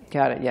Okay, Clinic.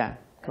 got it. Yeah,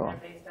 cool.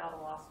 And they're based out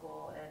of law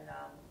school, and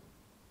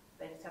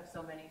they just have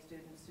so many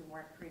students who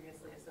weren't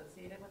previously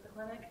associated with the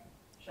clinic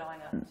showing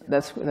up.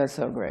 To That's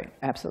so great.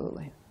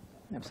 Absolutely,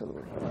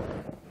 absolutely.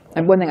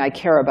 And one thing I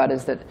care about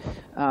is that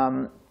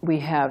we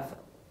have.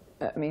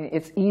 I mean,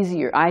 it's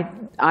easier.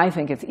 I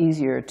think it's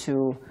easier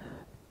to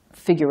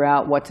figure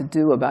out what to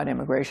do about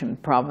immigration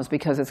problems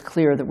because it's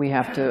clear that we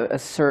have to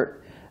assert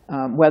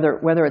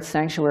whether it's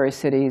sanctuary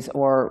cities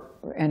or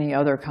any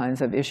other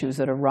kinds of issues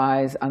that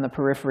arise on the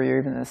periphery or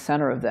even in the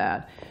center of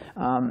that.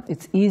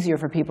 It's easier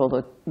for people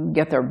to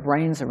get their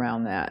brains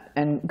around that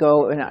and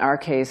go, in our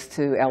case,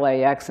 to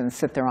LAX and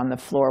sit there on the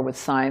floor with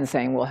signs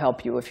saying, we'll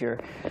help you if you're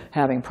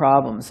having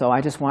problems. So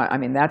I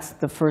mean, that's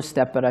the first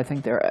step, but I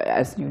think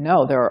as you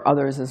know, there are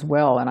others as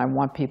well, and I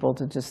want people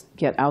to just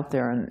get out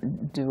there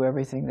and do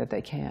everything that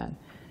they can.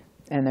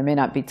 And there may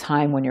not be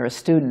time when you're a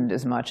student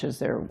as much as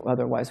there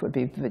otherwise would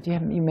be, but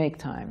you make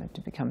time.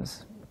 It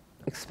becomes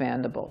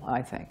expandable,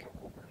 I think.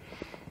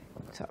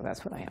 So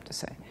that's what I have to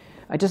say.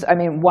 I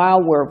mean, while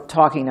we're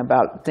talking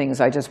about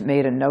things, I just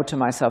made a note to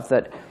myself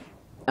that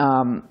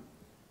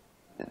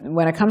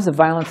when it comes to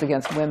violence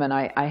against women,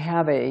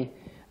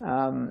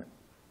 I'm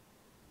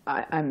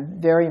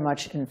very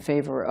much in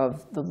favor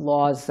of the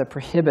laws that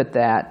prohibit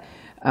that.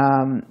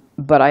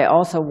 But I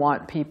also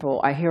want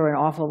people, I hear an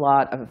awful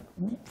lot of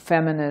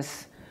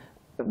feminists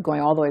going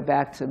all the way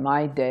back to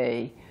my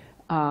day,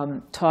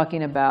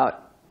 talking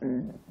about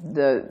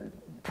the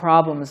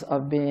problems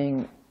of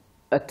being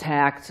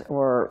attacked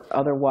or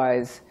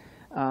otherwise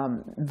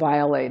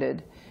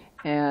violated.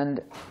 And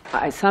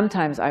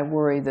sometimes I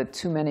worry that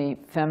too many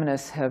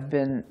feminists have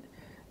been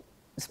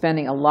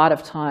spending a lot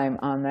of time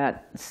on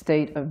that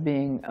state of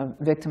being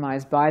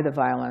victimized by the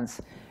violence.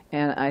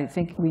 And I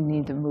think we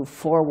need to move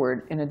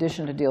forward. In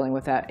addition to dealing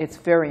with that, it's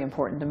very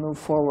important to move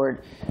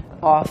forward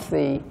off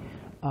the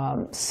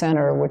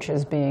center, which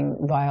is being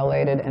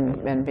violated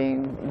and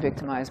being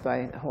victimized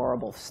by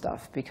horrible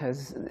stuff,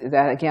 because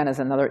that, again, is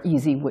another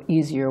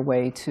easier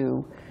way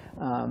to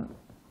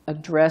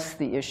address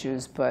the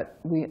issues. But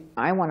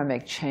I want to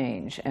make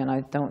change, and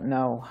I don't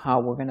know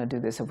how we're going to do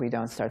this if we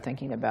don't start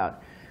thinking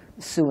about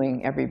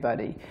suing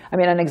everybody. I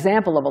mean, an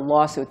example of a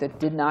lawsuit that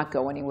did not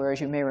go anywhere, as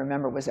you may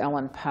remember, was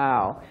Ellen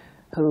Pao,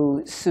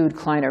 who sued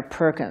Kleiner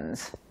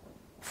Perkins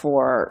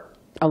for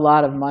a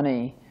lot of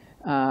money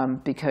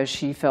because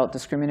she felt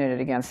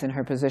discriminated against in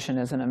her position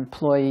as an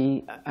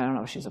employee. I don't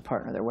know if she's a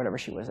partner there, whatever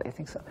she was, I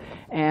think so.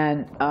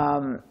 And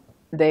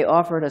they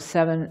offered a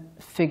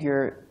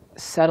 7-figure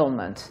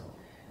settlement.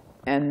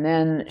 And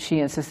then she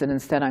insisted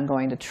instead on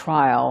going to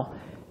trial,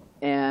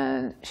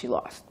 and she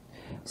lost.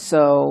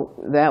 So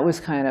that was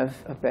kind of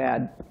a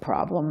bad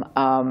problem.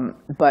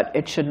 But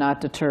it should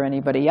not deter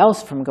anybody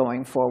else from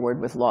going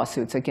forward with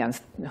lawsuits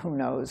against who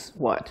knows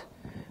what.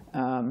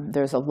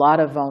 There's a lot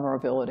of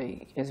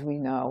vulnerability, as we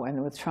know.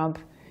 And with Trump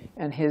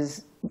and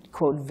his,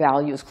 quote,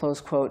 values, close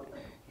quote,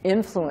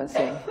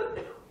 influencing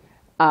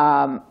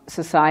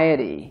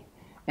society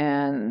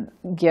and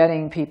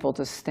getting people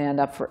to stand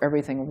up for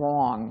everything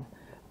wrong,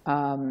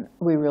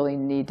 we really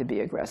need to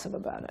be aggressive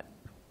about it.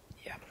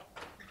 Yeah.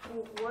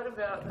 What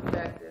about the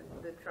fact that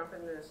the Trump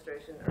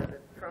administration, or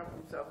that Trump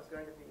himself, is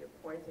going to be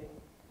appointing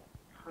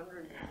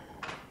hundreds,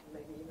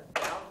 maybe even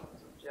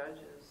thousands of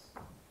judges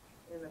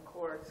in the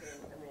courts?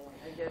 And I mean,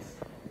 I guess,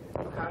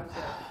 how does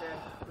that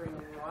affect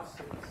bringing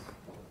lawsuits?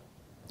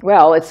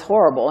 Well, it's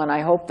horrible, and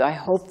I hope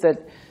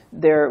that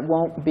there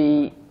won't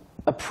be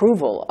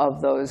approval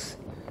of those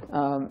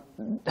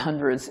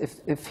hundreds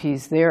if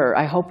he's there.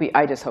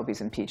 I just hope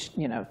he's impeached,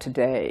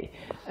 today,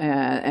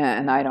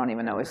 and I don't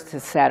even know,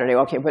 it's Saturday.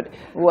 Okay, but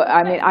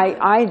I mean,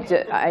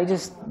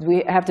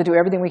 we have to do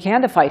everything we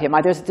can to fight him.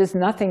 There's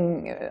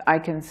nothing I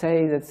can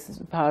say that's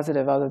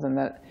positive other than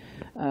that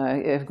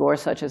if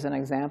Gorsuch is an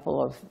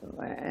example of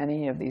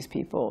any of these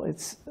people,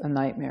 it's a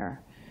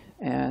nightmare,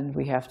 and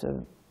we have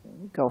to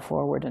go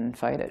forward and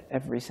fight it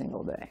every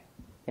single day.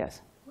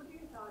 Yes. What are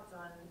your thoughts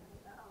on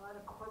a lot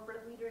of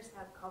corporate leaders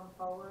have come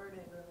forward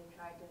and really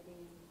tried to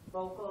be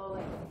vocal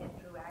and get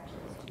through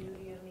actions too?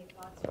 Do you have any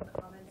thoughts or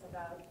comments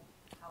about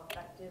how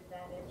effective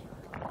that is or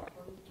how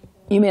helpful you think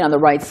that is? You mean on the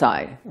right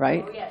side,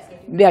 right? Oh, yes.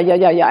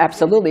 Yeah,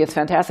 absolutely. It's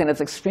fantastic.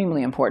 It's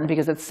extremely important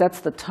because it sets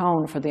the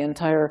tone for the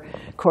entire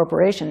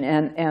corporation,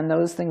 and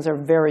those things are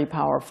very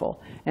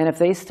powerful. And if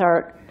they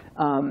start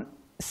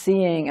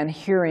seeing and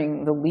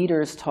hearing the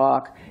leaders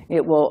talk,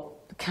 it will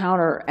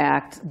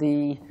counteract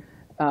the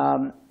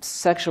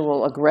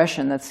sexual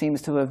aggression that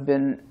seems to have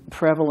been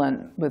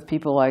prevalent with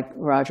people like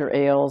Roger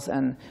Ailes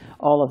and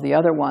all of the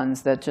other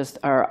ones that just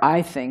are,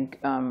 I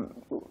think,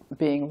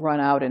 being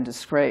run out in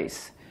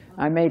disgrace.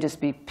 I may just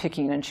be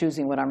picking and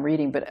choosing what I'm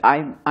reading, but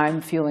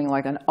I'm feeling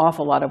like an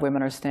awful lot of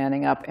women are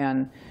standing up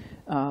and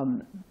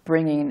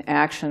bringing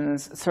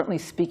actions, certainly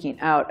speaking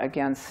out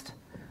against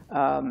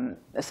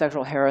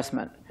sexual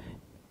harassment.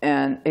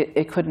 And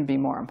it couldn't be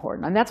more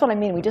important. And that's what I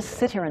mean. We just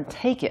sit here and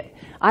take it.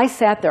 I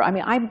sat there. I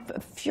mean, I'm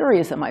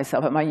furious at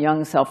myself, at my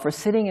young self, for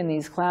sitting in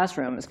these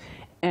classrooms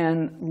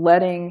and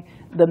letting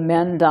the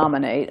men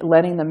dominate,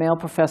 letting the male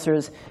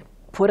professors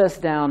put us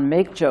down,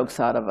 make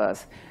jokes out of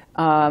us.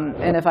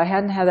 And if I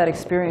hadn't had that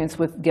experience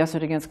with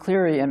Gessert against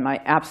Cleary and my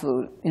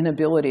absolute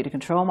inability to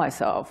control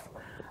myself,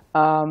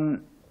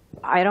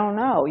 I don't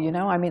know.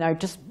 I mean, I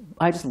just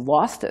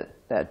lost it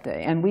that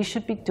day. And we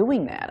should be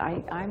doing that.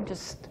 I'm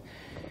just...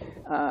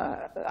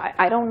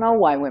 I don't know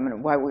why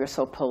we're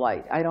so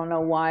polite. I don't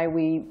know why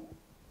we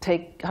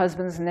take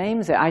husbands'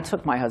 names. I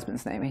took my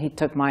husband's name, and he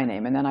took my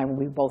name, and then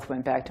we both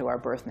went back to our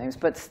birth names.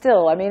 But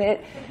still, I mean,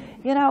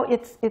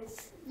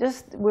 it's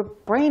just, we're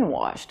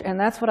brainwashed, and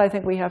that's what I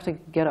think we have to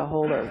get a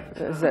hold of,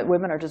 is that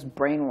women are just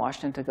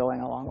brainwashed into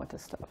going along with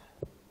this stuff,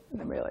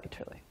 really,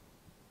 truly.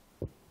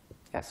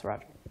 Yes,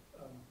 Roger.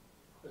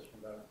 Question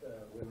about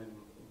women in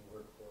the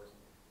workforce.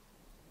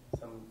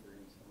 Some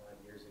odd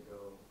years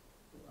ago,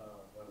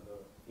 one of the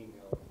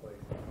female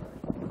employees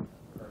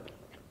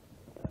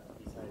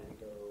decided to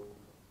go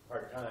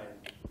part-time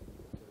to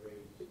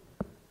raise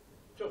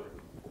children.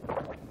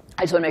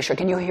 I just want to make sure.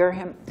 Can you hear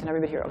him? Can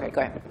everybody hear? Okay,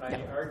 go ahead. I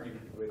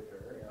argued with her.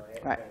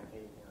 Right.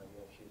 Hey,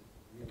 she's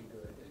really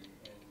good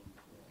and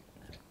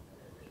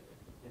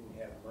didn't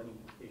have money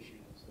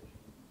issues, so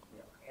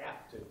she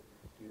have to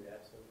do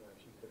that. So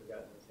she could have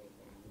gotten the same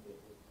thing we did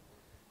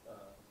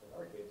with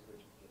our kids, which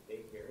is get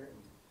daycare,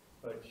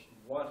 but she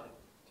wanted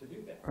to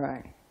do that.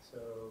 Right.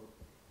 So,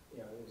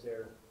 is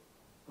there,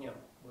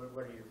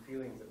 what are your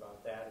feelings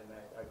about that? And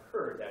I've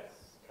heard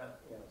that's kind of,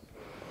 sort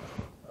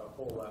of a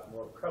whole lot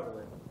more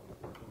prevalent.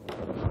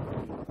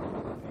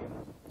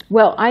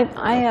 Well,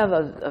 I have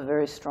a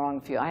very strong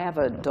feel. I have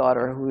a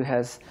daughter who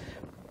has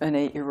an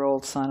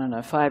 8-year-old son and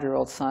a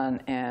 5-year-old son,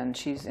 and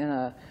she's in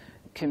a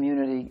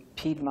community,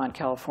 Piedmont,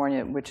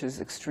 California, which is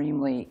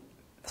extremely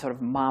sort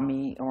of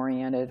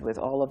mommy-oriented with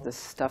all of this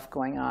stuff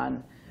going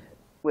on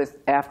with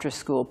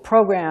after-school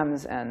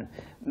programs and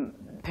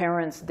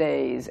parents'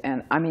 days.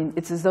 And I mean,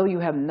 it's as though you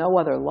have no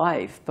other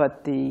life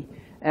but the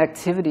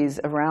activities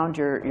around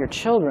your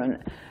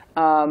children.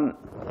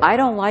 I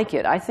don't like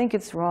it. I think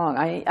it's wrong.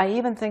 I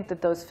even think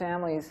that those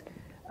families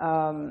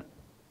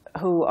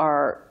who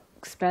are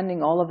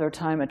spending all of their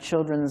time at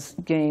children's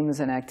games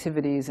and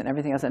activities and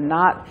everything else and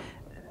not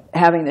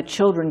having the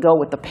children go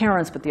with the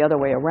parents but the other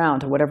way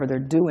around to whatever they're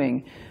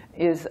doing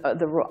is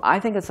I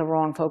think it's a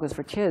wrong focus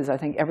for kids. I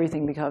think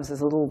everything becomes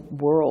this little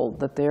world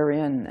that they're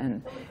in.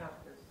 And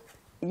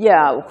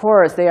Yeah, of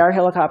course, they are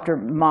helicopter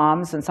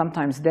moms and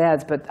sometimes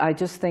dads, but I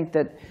just think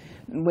that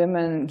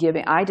women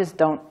I just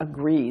don't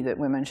agree that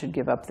women should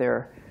give up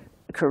their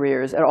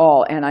careers at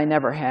all, and I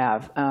never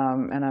have.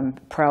 And I'm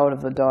proud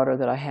of the daughter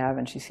that I have,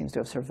 and she seems to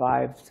have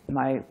survived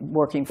my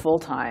working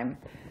full-time.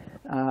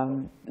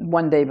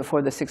 One day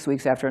before the 6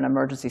 weeks after an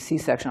emergency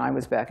C-section, I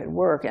was back at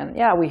work, and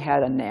yeah, we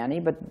had a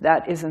nanny, but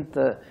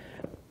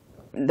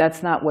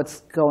that's not what's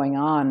going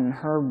on in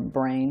her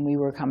brain. We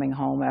were coming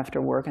home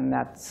after work, and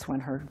that's when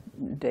her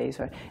days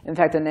were. In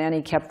fact, the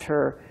nanny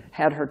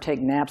had her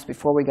take naps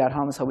before we got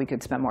home so we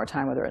could spend more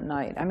time with her at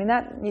night. I mean,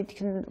 you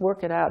can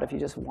work it out if you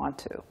just want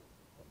to.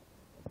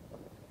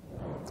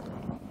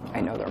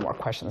 I know there are more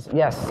questions.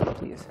 Yes,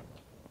 please.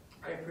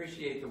 I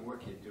appreciate the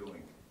work you're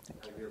doing.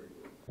 I really do.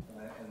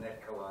 And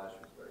that collage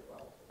was very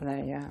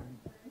powerful. Yeah.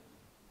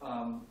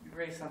 You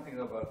raised something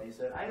about, you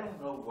said, I don't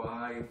know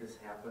why this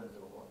happens,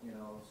 or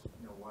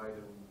why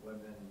do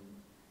women,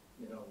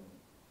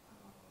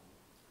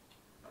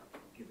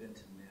 give in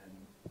to men.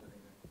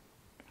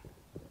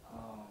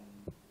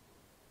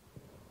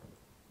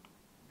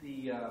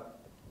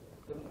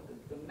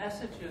 The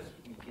messages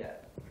we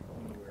get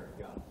when we're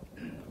young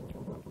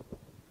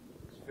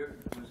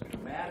was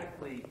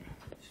dramatically,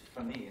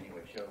 for me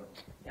anyway, shown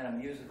in a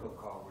musical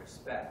called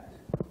Respect,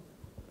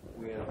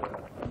 where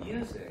the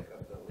music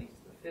of at least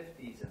the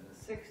 50s and the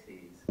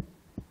 60s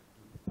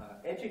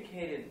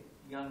educated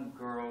young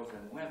girls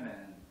and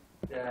women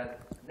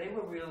that they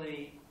were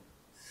really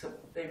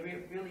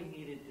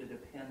needed to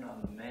depend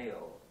on the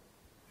male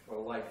for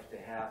life to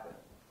happen.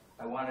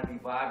 I want to be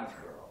Bobby's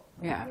girl.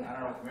 Yeah. I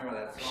don't know if you remember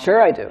that song.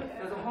 Sure I do.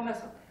 There's a whole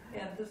mess of,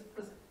 and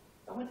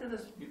I went to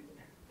this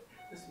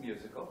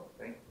musical,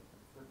 to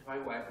my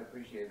wife, I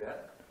appreciate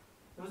that.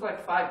 There was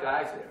like 5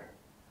 guys there.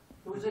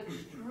 It was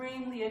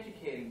extremely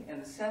educating in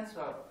the sense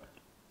of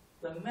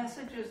the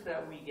messages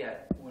that we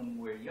get when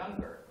we're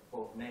younger,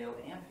 both male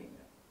and female.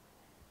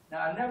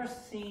 Now, I've never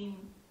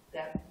seen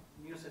that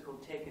musical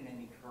taken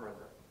any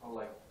further. Or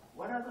like,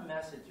 what are the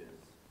messages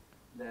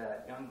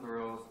that young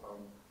girls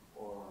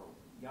or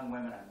young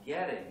women are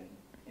getting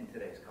in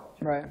today's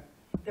culture? Right.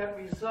 That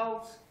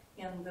results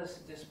in this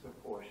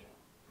disproportion.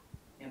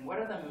 And what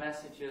are the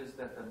messages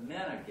that the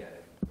men are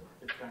getting?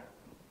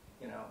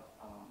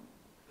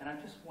 And I'm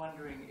just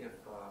wondering if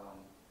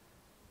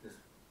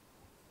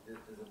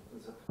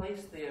there's a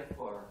place there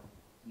for.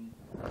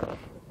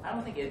 I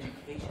don't think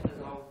education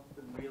is all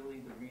really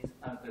the reason.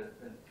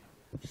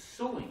 The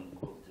suing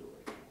will do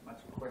it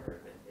much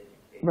quicker than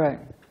education, Right.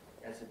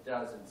 as it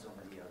does in so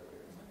many other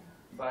areas.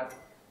 But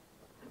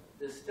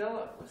there's still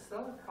a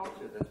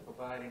culture that's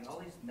providing all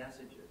these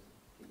messages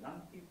to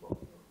young people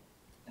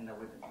and to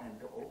old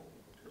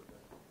people too,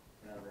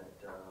 that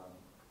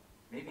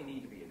maybe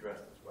need to be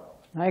addressed as well.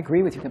 I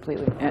agree with you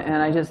completely,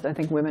 and I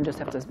think women just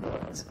have to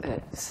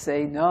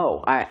say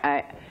no.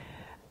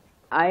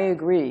 I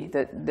agree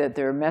that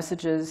there are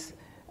messages.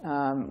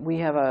 We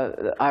have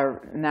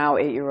our now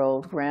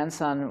 8-year-old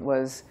grandson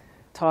was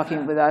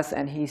talking with us,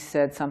 and he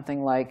said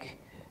something like,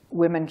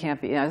 "Women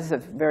can't be." This is a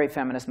very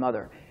feminist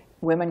mother.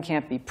 Women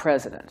can't be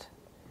president,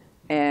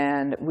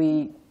 and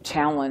we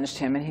challenged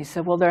him, and he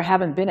said, "Well, there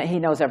haven't been." He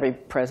knows every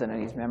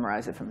president. He's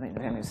memorized it from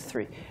when he was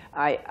 3.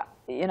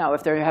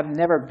 If there have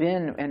never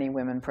been any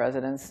women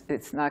presidents,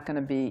 it's not going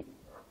to be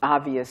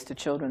obvious to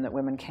children that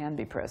women can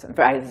be president.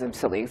 It's a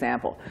silly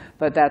example,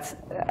 but that's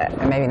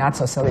maybe not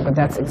so silly, but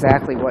that's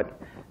exactly what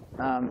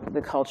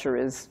the culture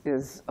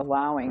is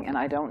allowing. And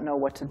I don't know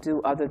what to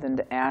do other than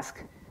to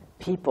ask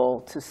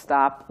people to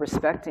stop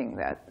respecting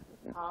that.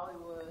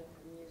 Hollywood,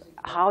 music.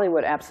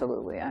 Hollywood,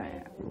 absolutely.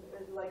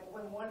 Like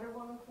when Wonder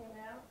Woman came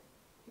out,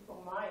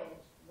 people my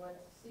age went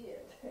to see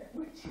it,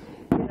 which,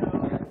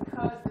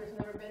 because there's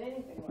never been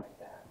anything like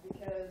that.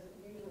 Because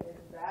usually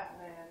it's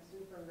Batman,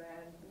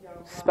 Superman,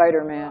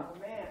 Spider-Man.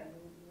 Man,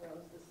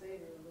 is the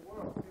savior of the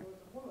world. Here was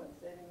a woman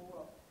saving the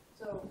world.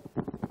 So,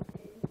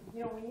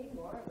 we need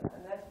more of that,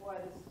 and that's why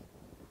this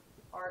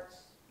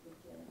arts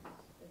weekend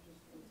is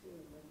interesting too.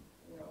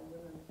 When,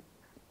 women.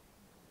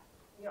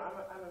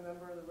 I'm a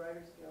member of the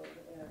Writers Guild,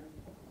 and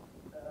it's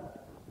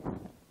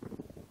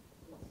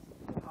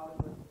the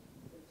Hollywood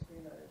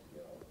Screenwriters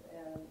Guild,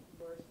 and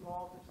we're a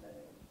small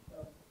percentage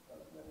of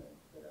women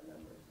that are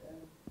members. And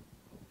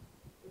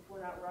if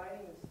we're not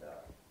writing this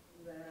stuff,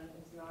 then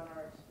it's not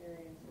our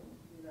experience, and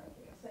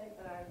same.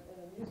 And I'm in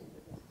the music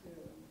business too.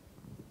 And,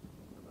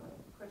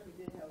 of course, we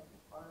did have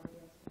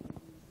Army.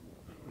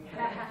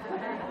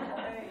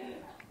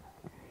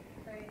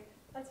 Right.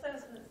 That's what I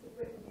was going to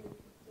say. You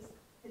just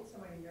hit so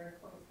many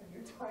nerd points when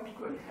you're talking.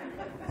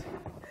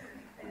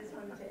 I just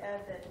wanted to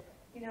add that,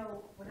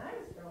 when I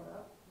was growing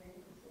up,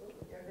 maybe just a little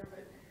bit younger,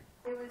 but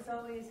it was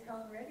always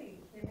Helen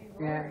Reddy, Kimmy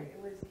Roy, Yeah.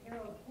 it was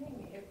Carole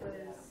King, it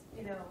was,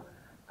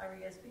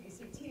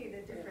 R-E-S-P-E-C-T,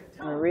 the different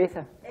tones.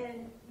 Aretha.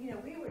 And,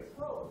 we were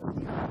told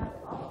you could have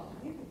it all.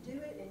 You could do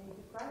it, and you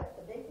could fry up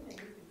the bacon, and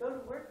you could go to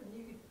work, and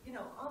you could,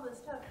 all this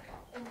stuff.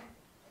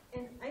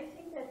 And I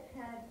think that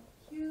had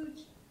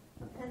huge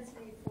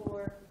propensity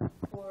for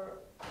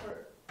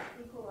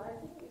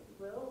equalizing, if you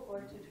will,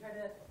 or to try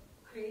to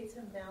create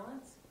some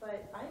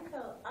but I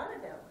felt out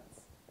of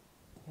balance.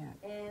 Yeah.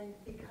 And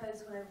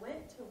because when I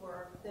went to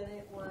work, then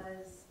it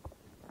was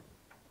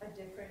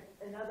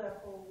another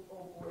whole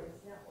old boys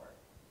network.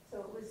 So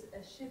it was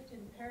a shift in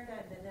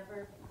paradigm that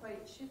never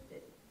quite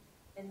shifted.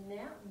 And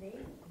now, maybe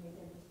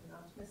I'm just an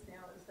optimist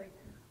now, it's like,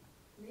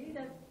 maybe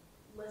that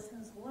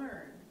lessons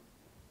learned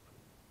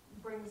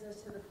brings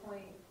us to the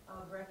point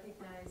of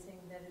recognizing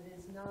that it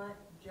is not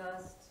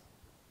just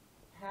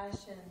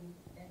passion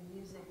and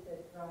music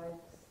that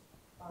drives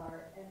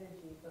our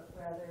energy, but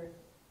rather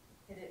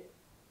hit it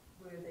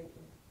where the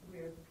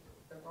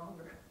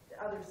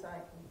other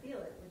side can feel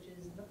it, which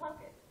is in the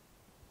pocket,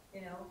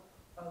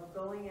 of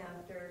going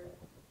after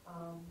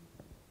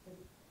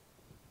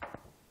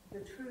the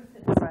truth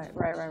in the situation.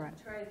 Right.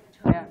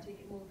 Trying to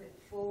move it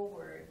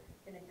forward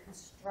in a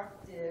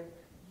constructive,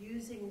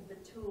 using the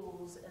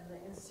tools and the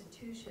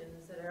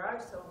institutions that are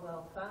so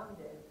well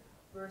founded,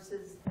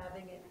 versus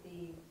having it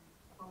be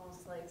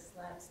almost like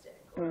slapstick.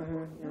 Or, you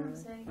know what I'm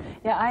saying?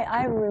 Yeah,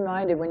 I'm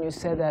reminded when you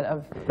said that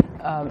of,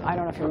 I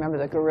don't know if you remember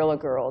the Gorilla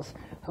Girls,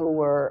 who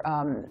were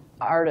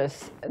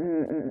artists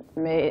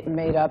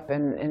made up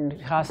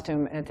in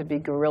costume and to be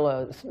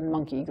gorillas,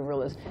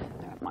 gorillas,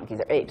 they're not monkeys,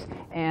 they're apes.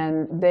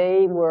 And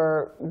they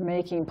were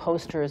making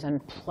posters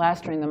and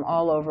plastering them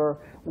all over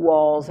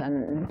walls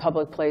and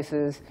public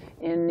places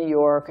in New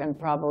York and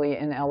probably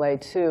in LA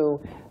too,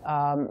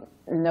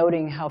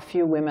 noting how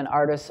few women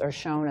artists are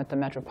shown at the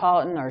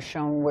Metropolitan, or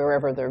shown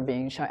wherever they're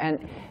being shown.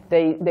 And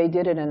they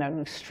did it in an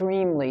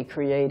extremely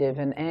creative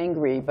and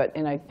angry, but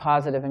in a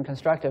positive and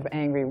constructive,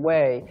 angry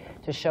way,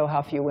 to show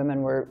how few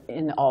women were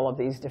in all of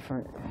these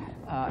different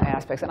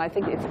aspects. And I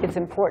think it's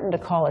important to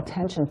call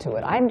attention to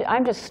it.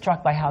 I'm just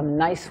struck by how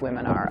nice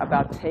women are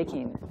about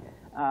taking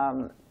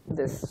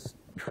this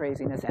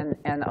craziness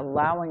and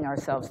allowing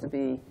ourselves to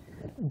be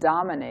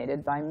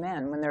dominated by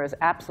men when there is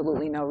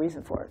absolutely no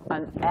reason for it,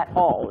 at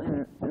all,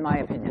 in my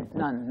opinion.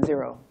 None,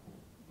 zero.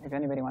 If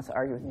anybody wants to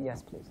argue with me,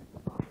 yes, please.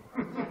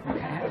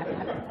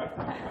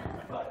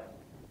 But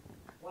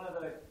one of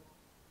the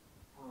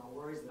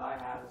worries that I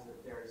have is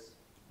that there's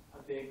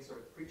a big sort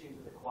of preaching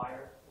to the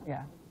choir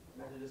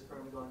method is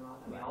currently going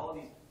on. I mean, all of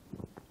these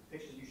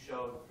pictures you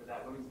showed for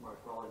that women's march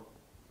were all in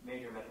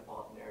major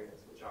metropolitan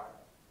areas, which are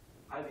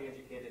highly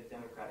educated,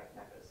 democratic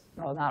meccas.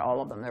 Well, not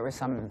all of them. There were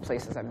some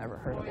places I've never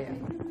heard of.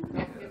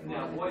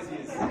 Now, Boise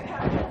is...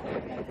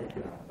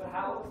 But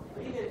how,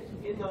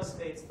 in those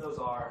states, those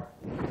are...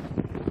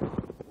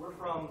 we're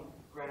from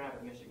Grand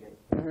Rapids, Michigan,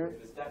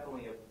 which was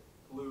definitely a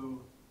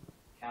blue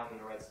county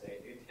in a red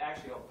state. It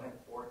actually all went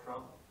for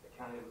Trump, the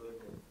county we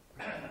lived in.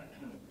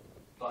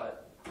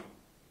 But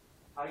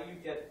how do you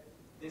get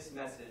this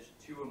message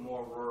to a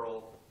more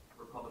rural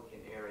Republican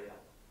area?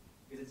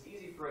 Because it's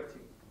easy for it to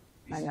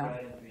be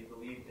spread and to be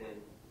believed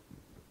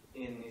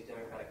in these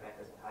democratic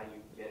mechanisms. How do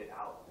you get it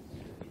out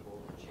to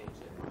people to change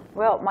it?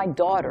 Well, my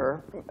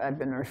daughter, I've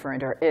been referring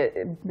to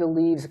her,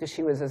 believes, because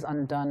she was as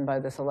undone by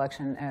this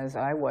election as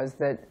I was,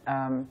 that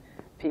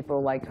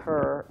people like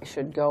her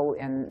should go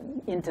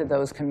into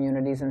those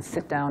communities and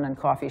sit down in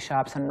coffee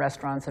shops and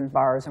restaurants and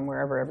bars and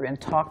wherever, and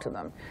talk to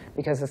them,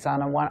 because it's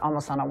on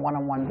almost on a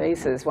one-to-one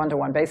basis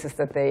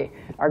that they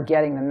are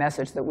getting the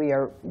message that we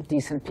are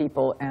decent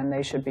people and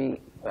they should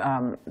be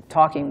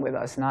talking with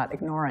us, not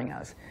ignoring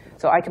us.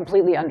 So I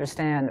completely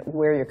understand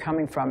where you're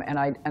coming from, and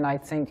I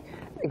think,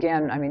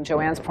 again, I mean,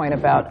 Joanne's point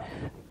about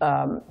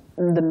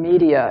the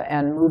media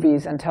and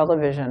movies and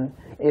television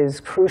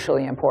is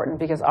crucially important,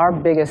 because our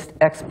biggest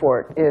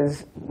export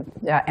is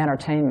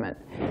entertainment.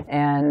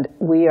 And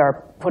we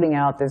are putting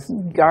out this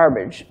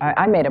garbage.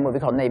 I made a movie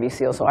called Navy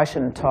SEAL, so I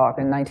shouldn't talk,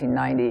 in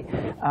 1990.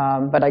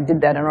 But I did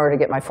that in order to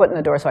get my foot in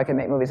the door so I could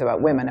make movies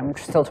about women. And we're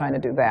still trying to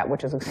do that,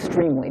 which is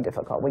extremely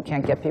difficult. We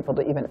can't get people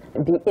to even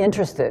be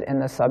interested in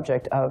the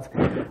subject of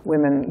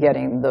women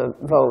getting the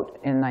vote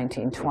in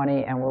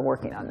 1920, and we're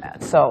working on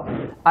that. So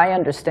I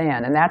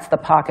understand, and that's the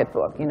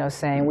pocketbook,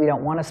 saying we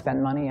don't want to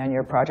spend money on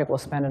your project, we'll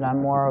spend it on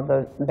more of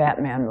the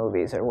Batman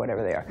movies or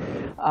whatever they are.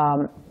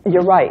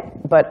 You're right,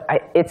 but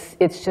it's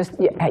just,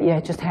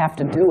 you just have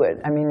to do it.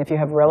 I mean, if you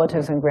have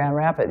relatives in Grand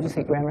Rapids, you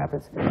see Grand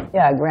Rapids?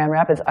 Yeah, Grand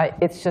Rapids,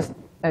 it's just,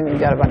 I mean,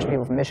 you've got a bunch of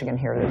people from Michigan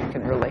here that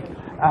can relate.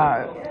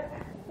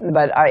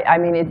 But I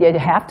mean, you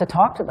have to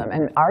talk to them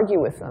and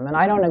argue with them. And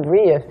I don't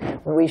agree if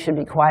we should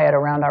be quiet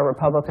around our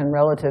Republican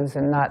relatives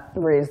and not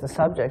raise the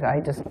subject. I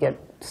just get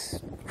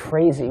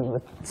crazy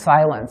with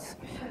silence,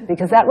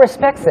 because that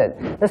respects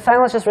it. The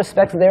silence just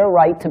respects their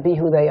right to be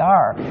who they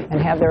are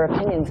and have their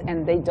opinions,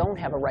 and they don't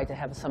have a right to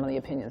have some of the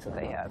opinions that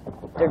they have.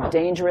 They're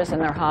dangerous and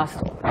they're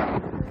hostile.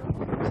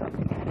 So,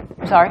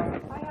 sorry?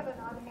 I have an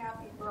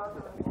unhappy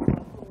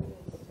brother-in-law who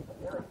is a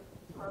very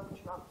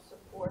pro-Trump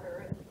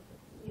supporter, and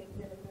he has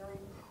been a very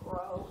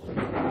pro-age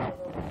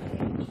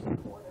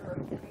supporter,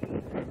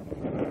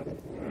 and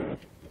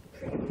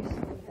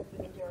previously had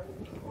been a very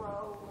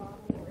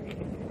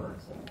pro-Reagan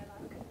person, and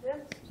I'm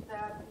convinced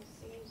that he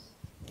sees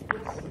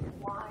this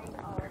line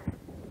of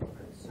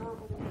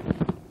conservative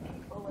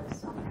people as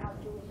somehow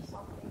doing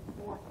something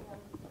for him,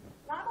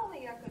 not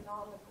only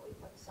economically,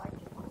 but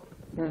psychically.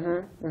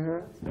 And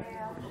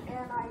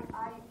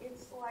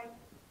it's like,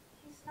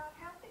 he's not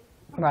happy.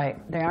 Right,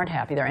 they aren't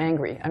happy. They're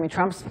angry. I mean,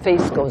 Trump's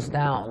face goes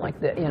down, like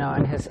the, you know,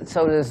 and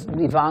so does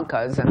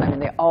Ivanka's, and I mean,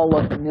 they all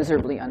look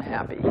miserably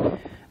unhappy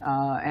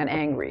and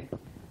angry.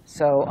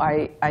 So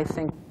I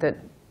think that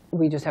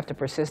we just have to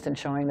persist in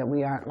showing that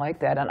we aren't like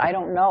that. And I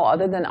don't know,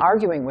 other than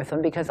arguing with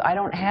them, because I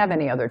don't have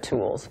any other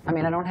tools. I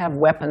mean, I don't have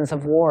weapons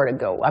of war to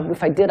go.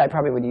 If I did, I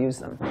probably would use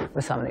them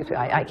with some of these.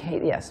 I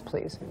can't. Yes,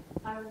 please.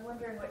 I was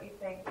wondering what you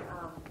think,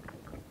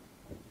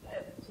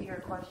 to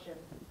your question,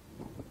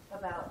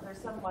 about, there's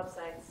some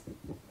websites,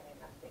 I mean,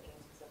 I'm thinking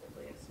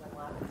specifically of swim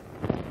labs,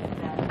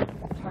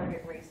 that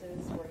target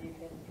races where you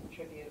can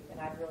contribute,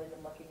 and I've really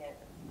been looking at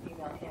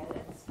female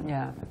candidates.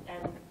 Yeah.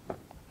 And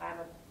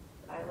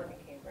I live in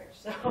Cambridge,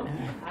 so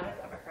I'm a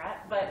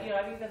Democrat, but, you know,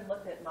 I've even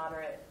looked at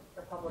moderate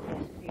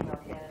Republican female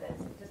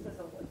candidates, just as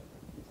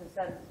to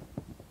send,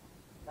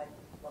 like,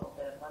 a little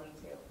bit of money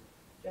to,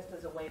 just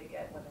as a way to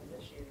get women's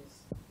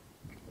issues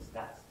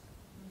discussed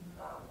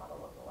on a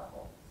local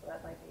level. So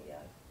that might be,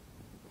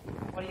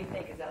 what do you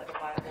think? Is that a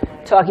viable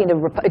way? Talking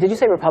to, did you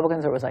say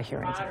Republicans, or was I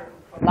hearing?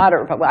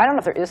 Moderate Republicans. I don't know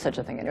if there is such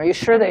a thing. Are you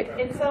sure they?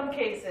 In some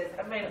cases,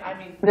 I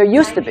mean, there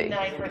used to be.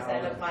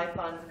 99% of my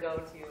funds go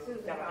to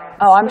Democrats.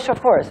 Oh, I'm sure,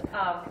 of course.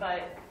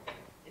 But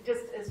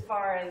just as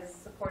far as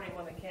supporting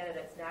women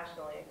candidates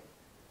nationally,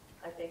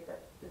 I think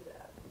that.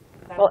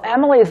 Well,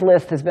 Emily's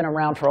list has been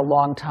around for a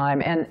long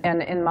time,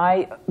 and in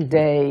my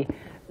day,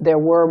 there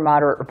were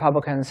moderate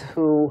Republicans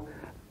who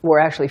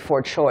were actually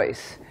for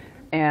choice.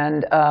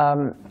 And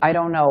I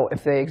don't know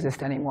if they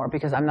exist anymore,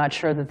 because I'm not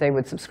sure that they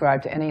would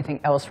subscribe to anything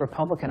else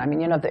Republican. I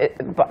mean, you know,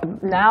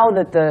 now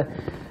that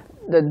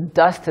the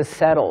dust has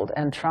settled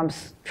and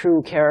Trump's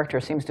true character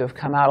seems to have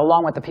come out,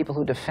 along with the people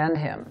who defend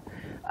him,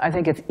 I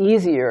think it's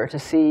easier to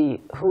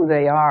see who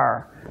they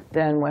are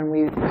than when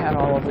we had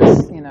all of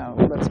this, you know,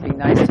 let's be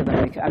nice to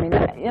them. I mean,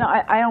 you know,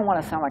 I don't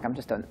want to sound like I'm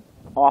just an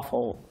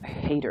awful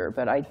hater,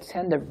 but I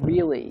tend to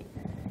really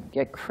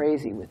get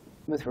crazy with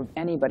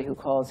anybody who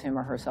calls him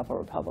or herself a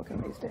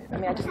Republican these days. I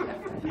mean,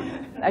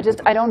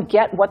 I don't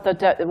get what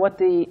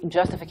the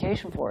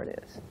justification for it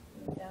is.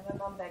 Yeah, my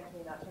mom begged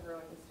me not to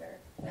ruin Easter.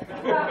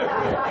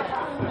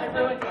 I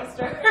ruined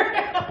Easter.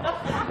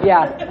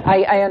 Yeah,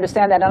 I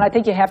understand that, and I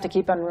think you have to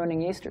keep on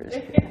ruining Easters.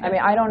 I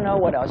mean, I don't know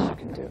what else you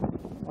can do,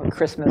 or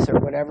Christmas, or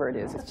whatever it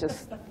is. It's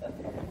just,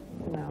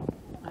 no,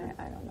 I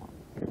don't know.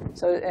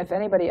 So if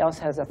anybody else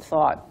has a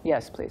thought,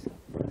 yes, please.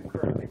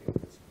 Currently,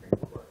 with the Supreme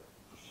Court,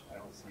 I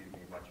don't see it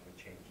being much of a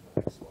change in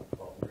the next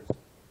 12 years.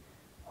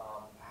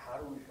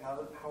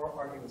 How are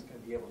arguments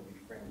going to be able to be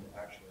framed to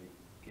actually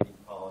get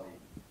equality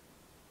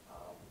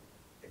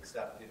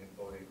accepted and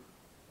voted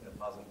in a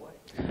positive way?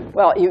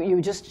 Well,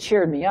 you just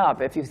cheered me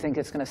up if you think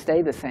it's going to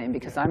stay the same,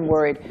 because I'm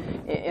worried.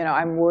 You know,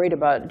 I'm worried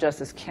about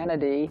Justice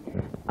Kennedy.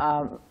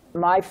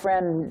 My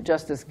friend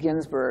Justice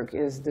Ginsburg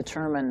is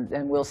determined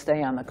and will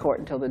stay on the court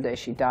until the day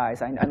she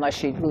dies, unless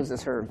she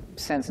loses her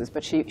senses.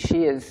 But she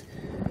is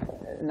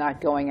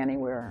not going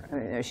anywhere. I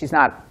mean, she's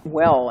not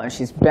well, and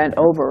she's bent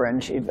over,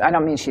 and I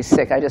don't mean she's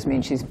sick. I just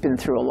mean she's been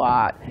through a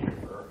lot.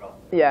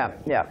 Yeah.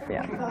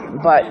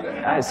 But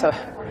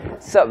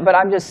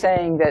I'm just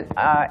saying that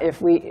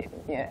if we,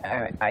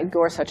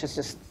 Gorsuch is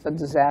just a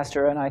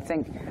disaster, and I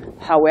think,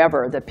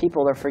 however, that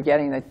people are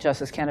forgetting that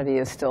Justice Kennedy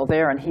is still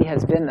there, and he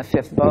has been the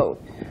fifth vote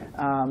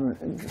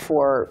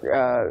for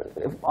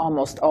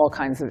almost all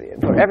kinds of,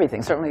 for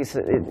everything, certainly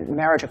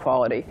marriage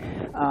equality,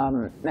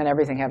 and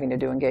everything having to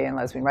do with gay and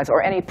lesbian rights,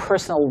 or any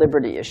personal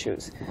liberty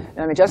issues.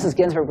 I mean, Justice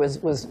Ginsburg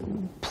was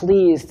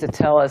pleased to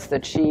tell us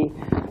that she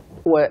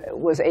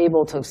was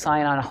able to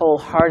sign on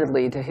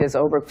wholeheartedly to his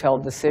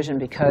Obergefell decision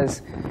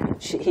because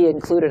he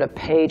included a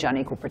page on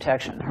equal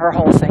protection. Her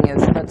whole thing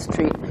is, let's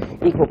treat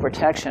equal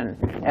protection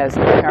as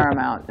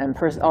paramount, and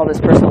all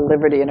this personal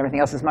liberty and everything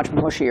else is much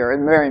mushier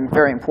and very,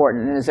 very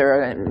important. And is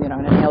there an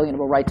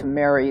inalienable right to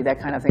marry,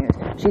 that kind of thing?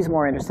 She's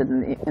more interested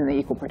in the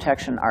equal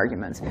protection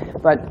arguments.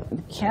 But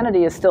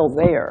Kennedy is still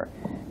there.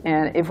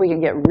 And if we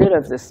can get rid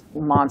of this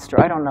monster,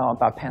 I don't know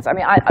about Pence. I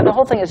mean, the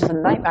whole thing is just a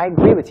nightmare. I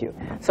agree with you.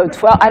 So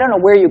I don't know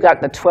where you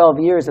got the 12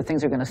 years that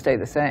things are going to stay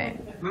the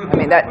same. I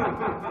mean, that.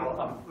 Well,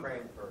 I'm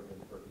praying for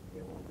Ginsburg to be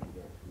able to be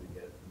there to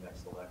get the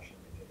next election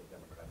and get a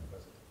Democratic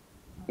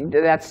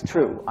president. That's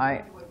true.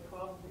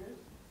 12 years?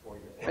 4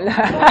 years.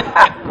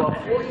 Well,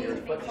 4 years,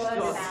 but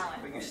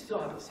you still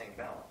have the same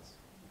balance.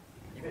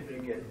 Even if you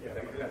get a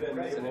Democratic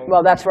president.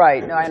 Well, that's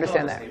right. No, I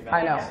understand that.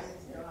 I know.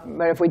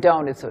 But if we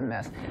don't, it's a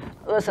mess.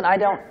 Listen, I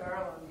don't.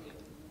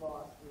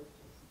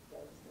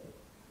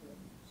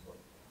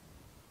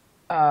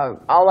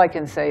 All I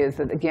can say is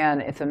that,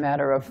 again, it's a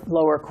matter of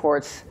lower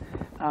courts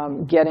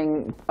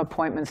getting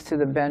appointments to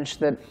the bench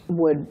that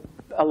would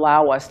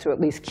allow us to at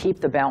least keep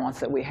the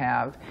balance that we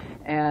have.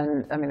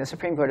 And I mean, the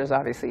Supreme Court is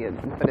obviously,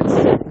 but it's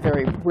a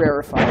very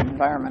rarefied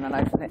environment.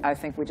 And I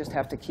think we just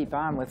have to keep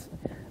on with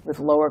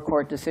lower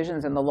court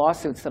decisions and the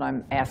lawsuits that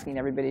I'm asking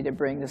everybody to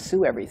bring to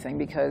sue everything,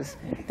 because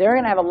they're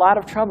going to have a lot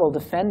of trouble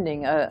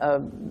defending a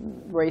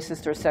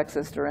racist or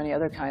sexist or any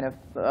other kind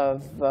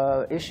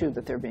of issue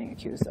that they're being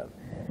accused of.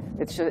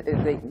 It's just,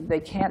 they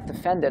can't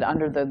defend it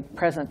under the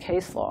present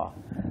case law.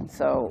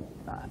 So,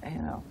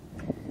 you know.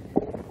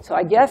 So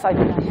I guess I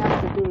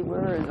have to be,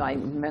 where is my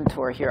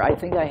mentor here? I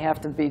think I have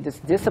to be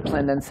just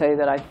disciplined and say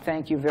that I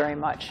thank you very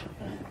much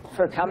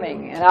for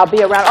coming, and I'll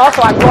be around.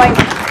 Also, I'm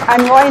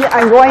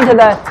going to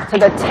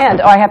the tent.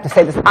 Oh, I have to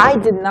say this. I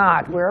did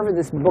not, wherever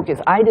this book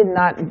is, I did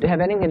not have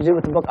anything to do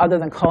with the book other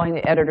than calling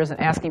the editors and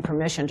asking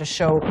permission to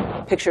show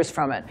pictures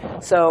from it.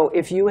 So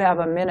if you have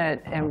a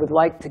minute and would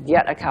like to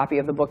get a copy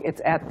of the book,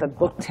 it's at the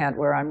book tent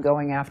where I'm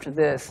going after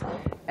this.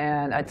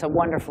 And it's a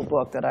wonderful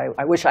book that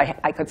I wish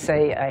I could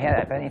say I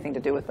had anything to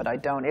do with, but I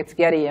don't. It's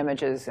Getty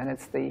Images, and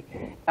it's the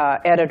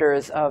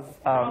editors of...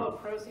 all the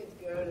proceeds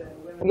go to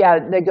women. Yeah,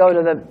 they go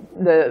to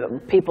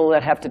the people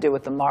that have to do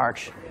with the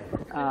march.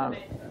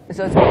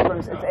 So it's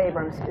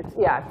Abrams.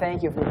 Yeah,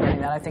 thank you for doing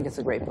that. I think it's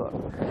a great book.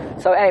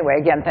 So anyway,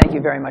 again, thank you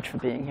very much for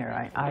being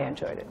here. I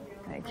enjoyed it.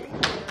 Thank you.